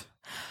segment.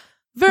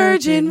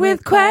 Virgin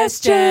with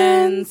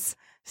questions.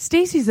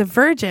 Stacy's a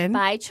virgin.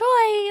 By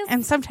choice.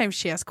 And sometimes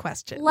she has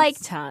questions. Like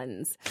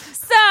tons.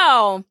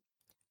 So,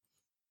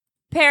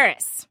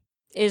 Paris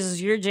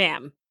is your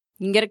jam.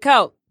 You can get a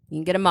coat. You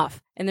can get a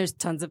muff. And there's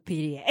tons of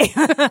PDA.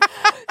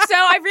 So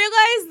I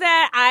realized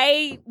that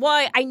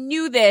I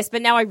knew this,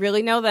 but now I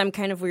really know that I'm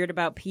kind of weird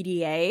about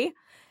PDA.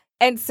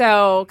 And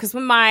so, because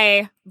when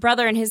my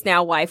brother and his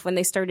now wife, when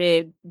they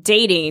started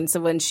dating, so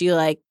when she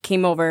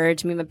came over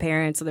to meet my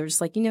parents, so they were just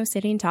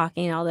sitting,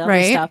 talking, and all the other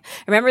Right. stuff.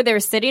 I remember they were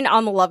sitting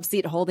on the love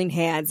seat holding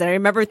hands. And I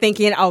remember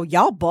thinking, oh,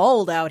 y'all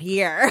bold out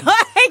here.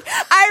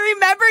 I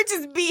remember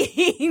just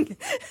being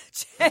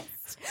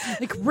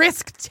like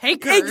risk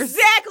takers.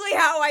 exactly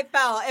how I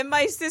felt. And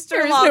my There's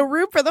sister-in-law. no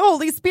room for the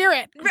Holy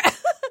Spirit.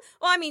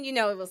 Well, I mean,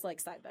 it was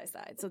side by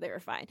side, so they were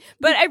fine.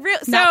 But I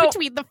really Not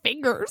between the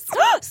fingers.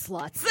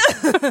 sluts.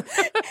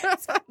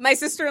 My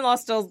sister-in-law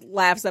still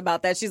laughs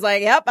about that. She's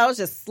like, "Yep, I was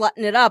just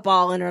slutting it up,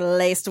 all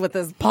interlaced with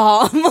his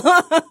palm."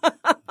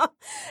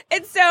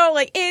 And so,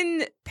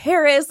 in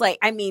Paris,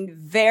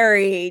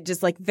 very,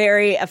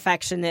 very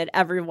affectionate.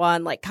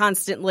 Everyone,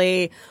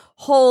 constantly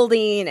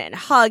holding and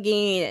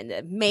hugging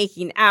and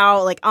making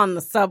out, on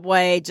the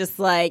subway, just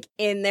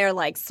in their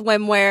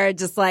swimwear,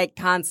 just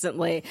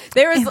constantly.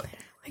 There was.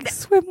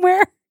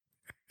 Swimwear.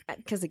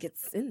 Because it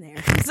gets in there.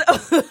 So,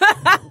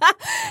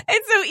 and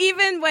so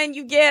even when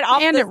you get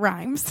off And the it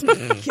rhymes.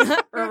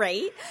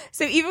 right.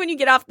 So even when you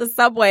get off the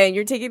subway and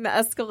you're taking the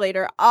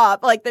escalator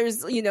up, like there's,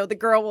 the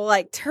girl will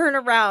like turn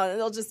around and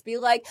they'll just be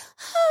like,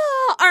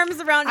 arms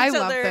around each I other.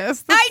 love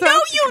this. I This know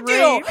sounds you great.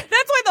 do.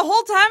 That's why the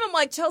whole time I'm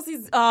like,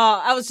 Chelsea's,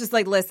 I was just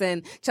like,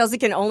 listen, Chelsea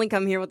can only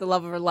come here with the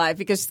love of her life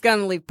because she's going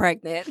to leave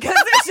pregnant. Because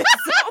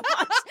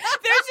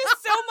there's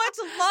just so much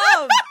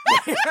love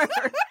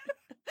there.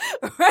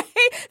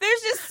 Right?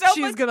 There's just so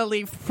She's much. gonna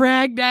leave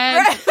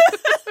pregnant.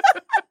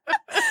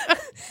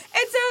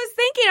 And so I was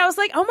thinking, I was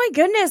like, oh my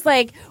goodness,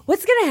 like,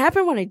 what's going to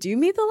happen when I do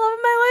meet the love of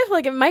my life?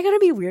 Like, am I going to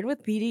be weird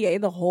with PDA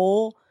the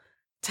whole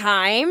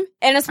time?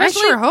 And I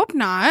especially, sure hope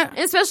not.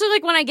 especially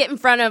like when I get in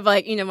front of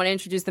like, when I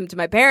introduce them to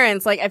my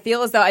parents, like, I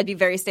feel as though I'd be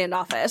very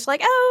standoffish.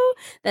 Like, oh,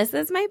 this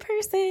is my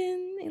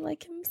person. I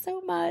like him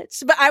so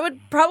much. But I would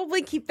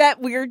probably keep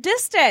that weird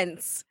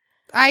distance.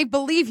 I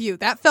believe you.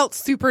 That felt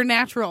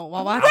supernatural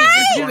while watching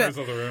you do Corners this.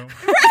 of the room.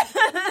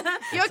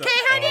 You okay,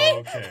 honey?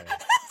 Okay.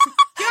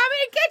 Do you want me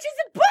to get you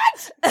some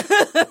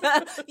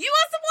punch? You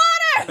want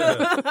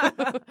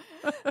some water?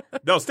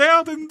 No, stay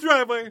out in the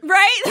driveway.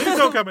 Right? Please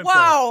don't come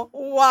inside.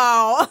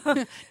 Wow.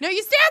 No,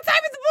 you stay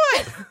outside with the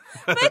boy.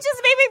 But it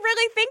just made me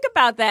really think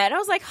about that. And I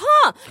was like,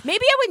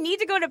 maybe I would need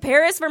to go to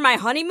Paris for my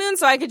honeymoon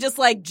so I could just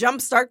like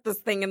jumpstart this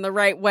thing in the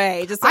right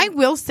way. Just I like,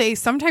 will say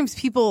sometimes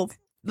people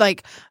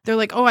they're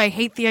like, oh, I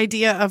hate the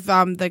idea of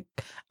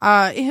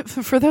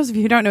for those of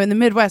you who don't know, in the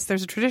Midwest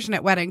there's a tradition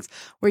at weddings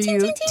where you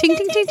ting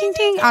ting ting ting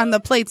ting on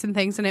the plates and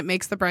things, and it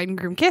makes the bride and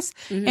groom kiss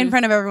in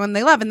front of everyone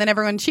they love, and then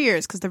everyone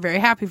cheers because they're very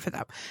happy for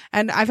them.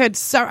 And I've had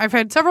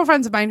several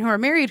friends of mine who are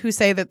married who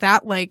say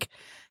that like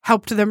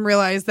helped them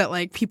realize that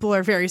like people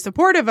are very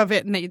supportive of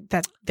it, and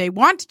they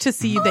want to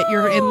see that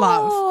you're in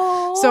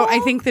love. So I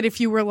think that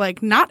if you were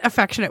like not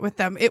affectionate with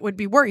them, it would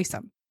be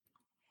worrisome.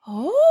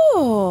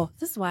 oh,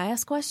 this is why I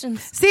ask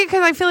questions. See,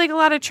 because I feel like a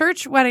lot of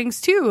church weddings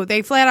too,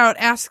 they flat out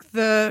ask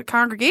the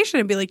congregation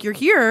and be like, you're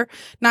here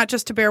not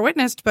just to bear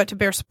witness, but to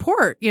bear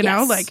support, know?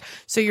 Yes. Like,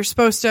 so you're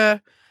supposed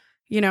to,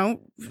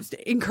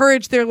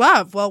 encourage their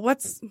love. Well,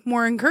 what's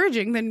more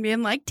encouraging than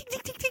being like, tick,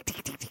 tick, tick, tick,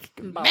 tick, tick,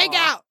 tick, make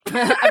out?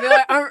 I'd be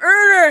like, I'm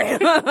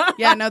earning.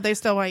 Yeah, no, they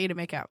still want you to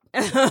make out.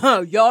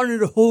 Y'all need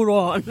to hold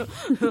on.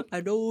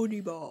 I know the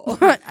ball.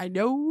 I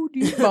know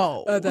you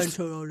both.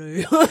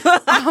 Eventually. But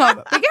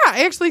yeah,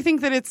 I actually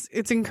think that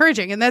it's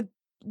encouraging, and that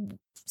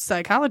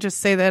psychologists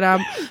say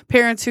that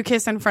parents who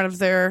kiss in front of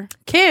their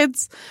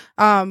kids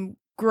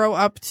grow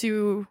up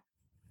to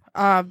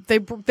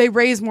they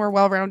raise more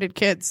well-rounded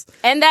kids,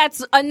 And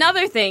that's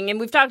another thing. And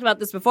we've talked about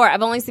this before.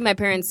 I've only seen my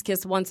parents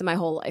kiss once in my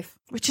whole life.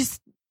 which is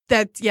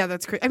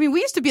that's great. I mean,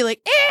 we used to be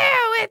like,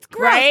 ew, it's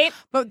gross, Right?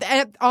 but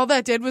all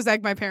that did was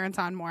egg my parents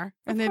on more,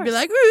 and they'd be course.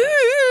 like,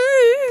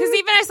 Because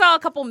even I saw a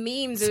couple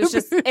memes. It was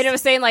just, and it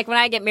was saying like, when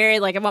I get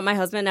married, like I want my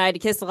husband and I to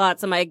kiss a lot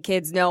so my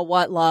kids know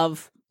what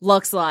love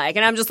looks like.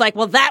 And I'm just like,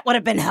 well, that would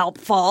have been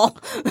helpful.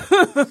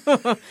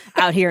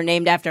 Out here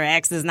named after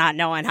exes not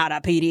knowing how to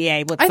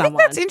PDA with I someone.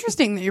 think that's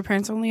interesting that your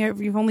parents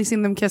you've only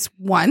seen them kiss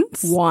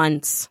once.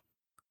 Once.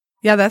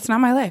 Yeah, that's not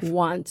my life.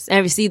 Once.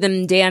 And I see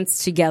them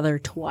dance together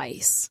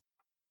twice.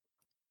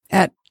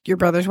 At your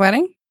brother's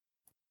wedding?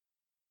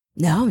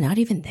 No, not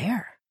even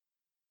there.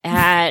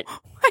 At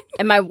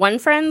my one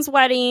friend's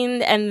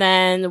wedding, and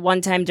then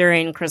one time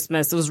during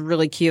Christmas, it was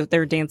really cute. They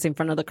were dancing in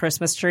front of the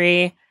Christmas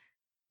tree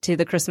to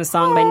the Christmas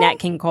song by Nat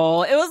King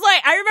Cole. It was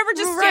like, I remember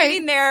just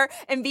standing there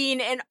and being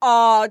in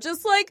awe,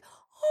 just like,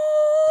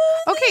 oh.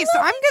 Okay, so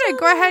I'm gonna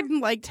go ahead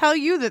and like tell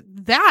you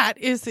that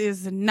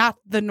is not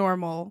the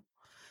normal.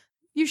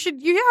 You should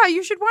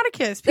want to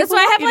kiss. That's People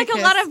why I want have you like to a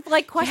kiss. lot of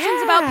like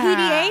questions about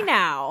Yeah. PDA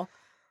now.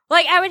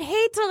 Like, I would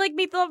hate to like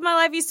meet the love of my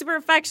life. He's super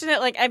affectionate.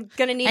 Like, I'm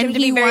gonna need And him to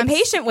be he very wants-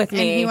 patient with me.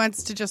 and he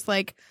wants to just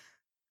like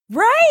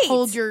right.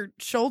 hold your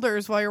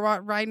shoulders while you're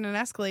riding an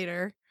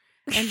escalator.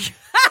 And I didn't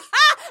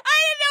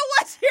know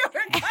what you were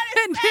gonna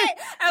And, say.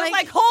 I was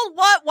like- like, hold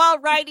what while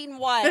riding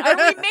what? Are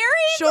we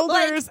married?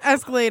 shoulders,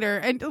 escalator,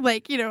 and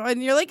like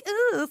and you're like,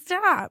 ooh,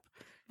 stop.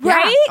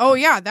 Right? Yeah. Oh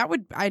yeah, that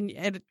would.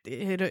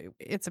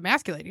 It's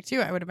emasculating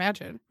too. I would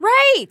imagine.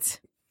 Right.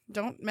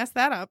 Don't mess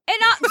that up. And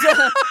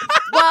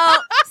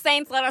well,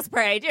 saints, let us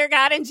pray. Dear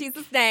God, in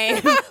Jesus' name,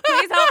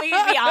 please help me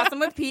to be awesome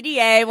with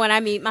PDA when I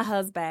meet my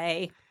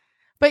husband.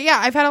 But yeah,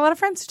 I've had a lot of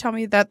friends tell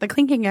me that the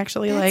clinking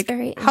actually That's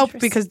very helped interesting.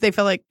 because they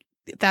feel like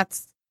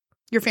that's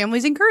your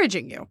family's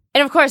encouraging you.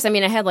 And of course, I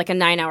mean, I had like a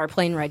 9-hour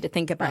plane ride to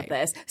think about Right.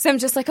 this. So I'm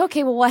just like,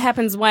 okay, well, what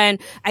happens when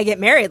I get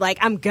married? Like,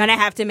 I'm going to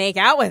have to make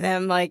out with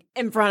him, like,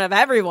 in front of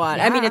everyone.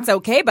 I mean, Yeah. it's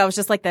okay, but I was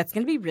just like, that's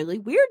going to be really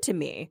weird to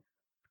me.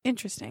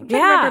 Interesting. I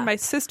Yeah. remember my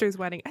sister's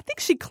wedding. I think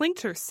she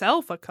clinked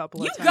herself a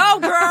couple You of times.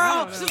 go, I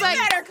girl. don't She's know. like,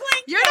 better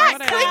clink. You're not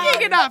Whatever.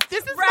 clinking enough.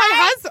 This is my Right?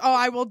 husband. Oh,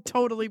 I will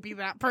totally be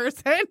that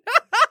person.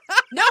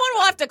 No one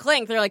will have to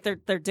clink. They're like, they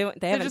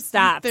haven't just-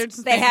 stopped. they're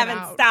just They hanging haven't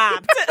out.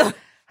 stopped.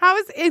 How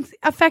is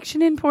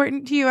affection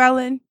important to you,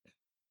 Ellen?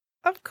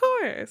 Of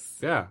course.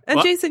 Yeah. And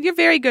Well, Jason, you're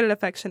very good at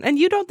affection, and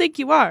you don't think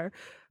you are.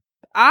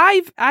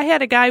 I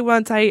had a guy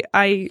once.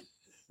 I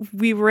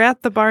we were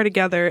at the bar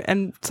together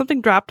and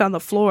something dropped on the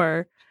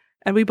floor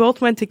and we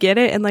both went to get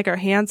it and like our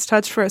hands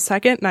touched for a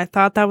second and I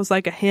thought that was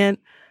like a hint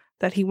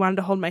that he wanted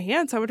to hold my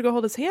hand. So I went to go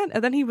hold his hand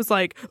and then he was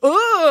like,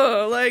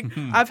 oh, like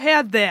I've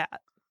had that.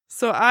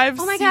 So I've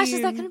Oh my gosh,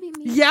 is that going to be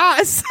me?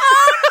 Yes.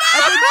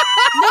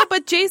 No,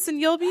 but Jason,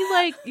 you'll be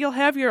like, you'll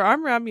have your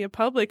arm around me in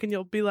public and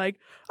you'll be like,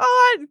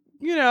 oh,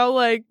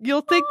 like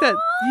you'll think that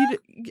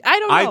I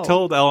don't know. I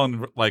told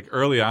Ellen like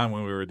early on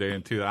when we were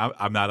dating too that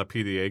I'm not a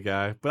PDA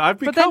guy, but I've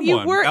become But then you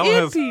one. were Ellen in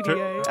has PDA.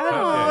 tur-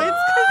 Oh, yeah. it's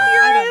because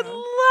you're I in don't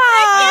know.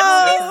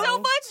 It gives love. me so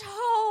much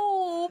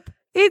hope.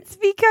 It's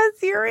because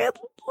you're in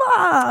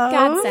love.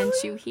 God sent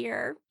you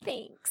here.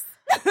 Thanks.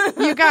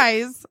 You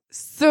guys,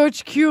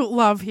 such cute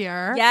love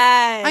here.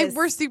 Yes.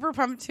 We're super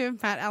pumped to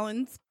have met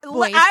Ellen's I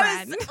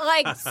boyfriend. was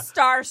like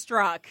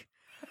starstruck.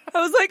 I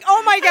was like,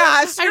 oh my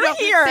gosh, I you're know.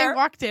 here. They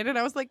walked in and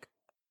I was like,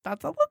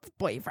 that's Ellen's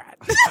boyfriend.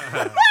 Do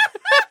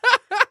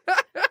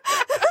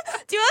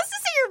you want us to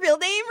say your real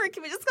name or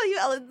can we just call you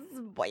Ellen's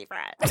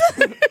boyfriend?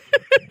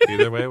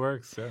 Either way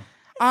works. Yeah.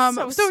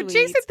 So So sweet.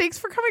 Jason, thanks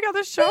for coming on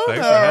the show.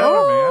 Thanks for having me.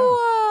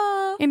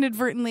 Oh,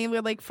 Inadvertently,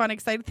 we're like fun,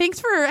 excited. Thanks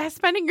for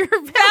spending your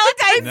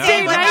Valentine's No,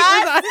 Day no. with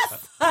night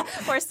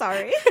us. We're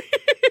sorry.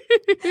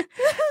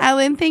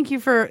 Ellen, thank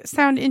you for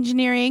sound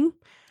engineering.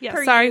 Yeah,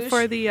 Per sorry usual.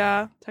 for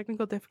the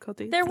technical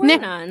difficulties. There were Nah.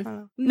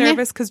 none.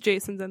 Nervous because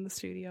Jason's in the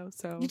studio.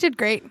 So You did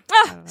great.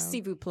 Ah, know.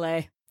 s'il vous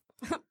plaît.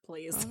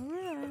 Please.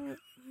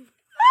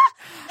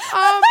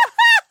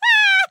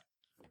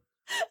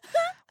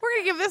 We're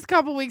gonna give this a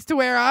couple weeks to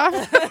wear off.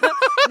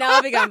 No,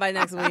 I'll be gone by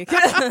next week.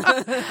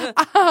 Happy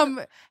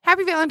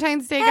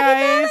Valentine's Day,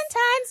 guys!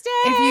 Valentine's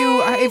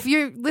Day. If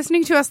you're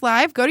listening to us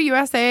live, go to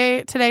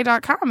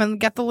usatoday.com and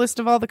get the list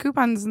of all the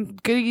coupons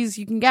and goodies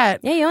you can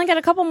get. Yeah, you only got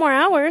a couple more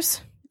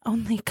hours.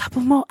 Only a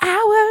couple more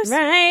hours.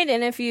 Right.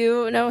 And if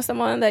you know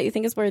someone that you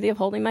think is worthy of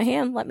holding my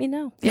hand, let me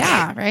know.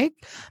 Yeah, right.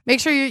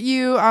 Make sure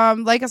you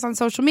like us on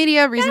social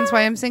media. Reasons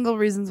why I'm single.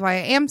 Reasons why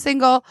I am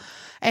single,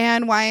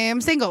 and why I am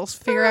single.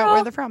 Figure out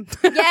where they're from.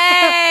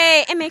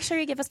 Yay. And make sure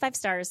you give us 5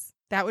 stars.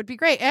 That would be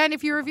great. And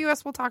if you review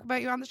us, we'll talk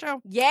about you on the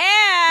show Yeah.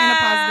 in a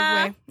positive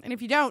way. And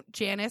if you don't,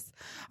 Janice,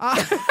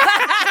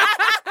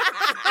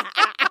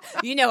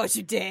 You know what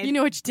you did. you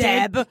know what you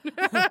Deb. did.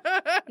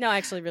 No, I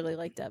actually really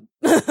like Deb.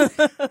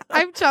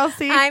 I'm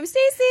Chelsea, I'm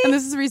Stacey. and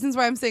this is Reasons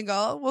Why I'm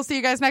Single. We'll see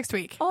you guys next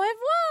week. Au revoir.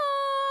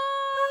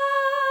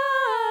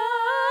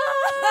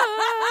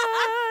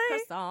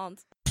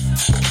 Croissant.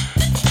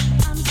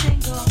 I'm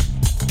single.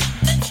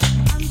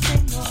 I'm single.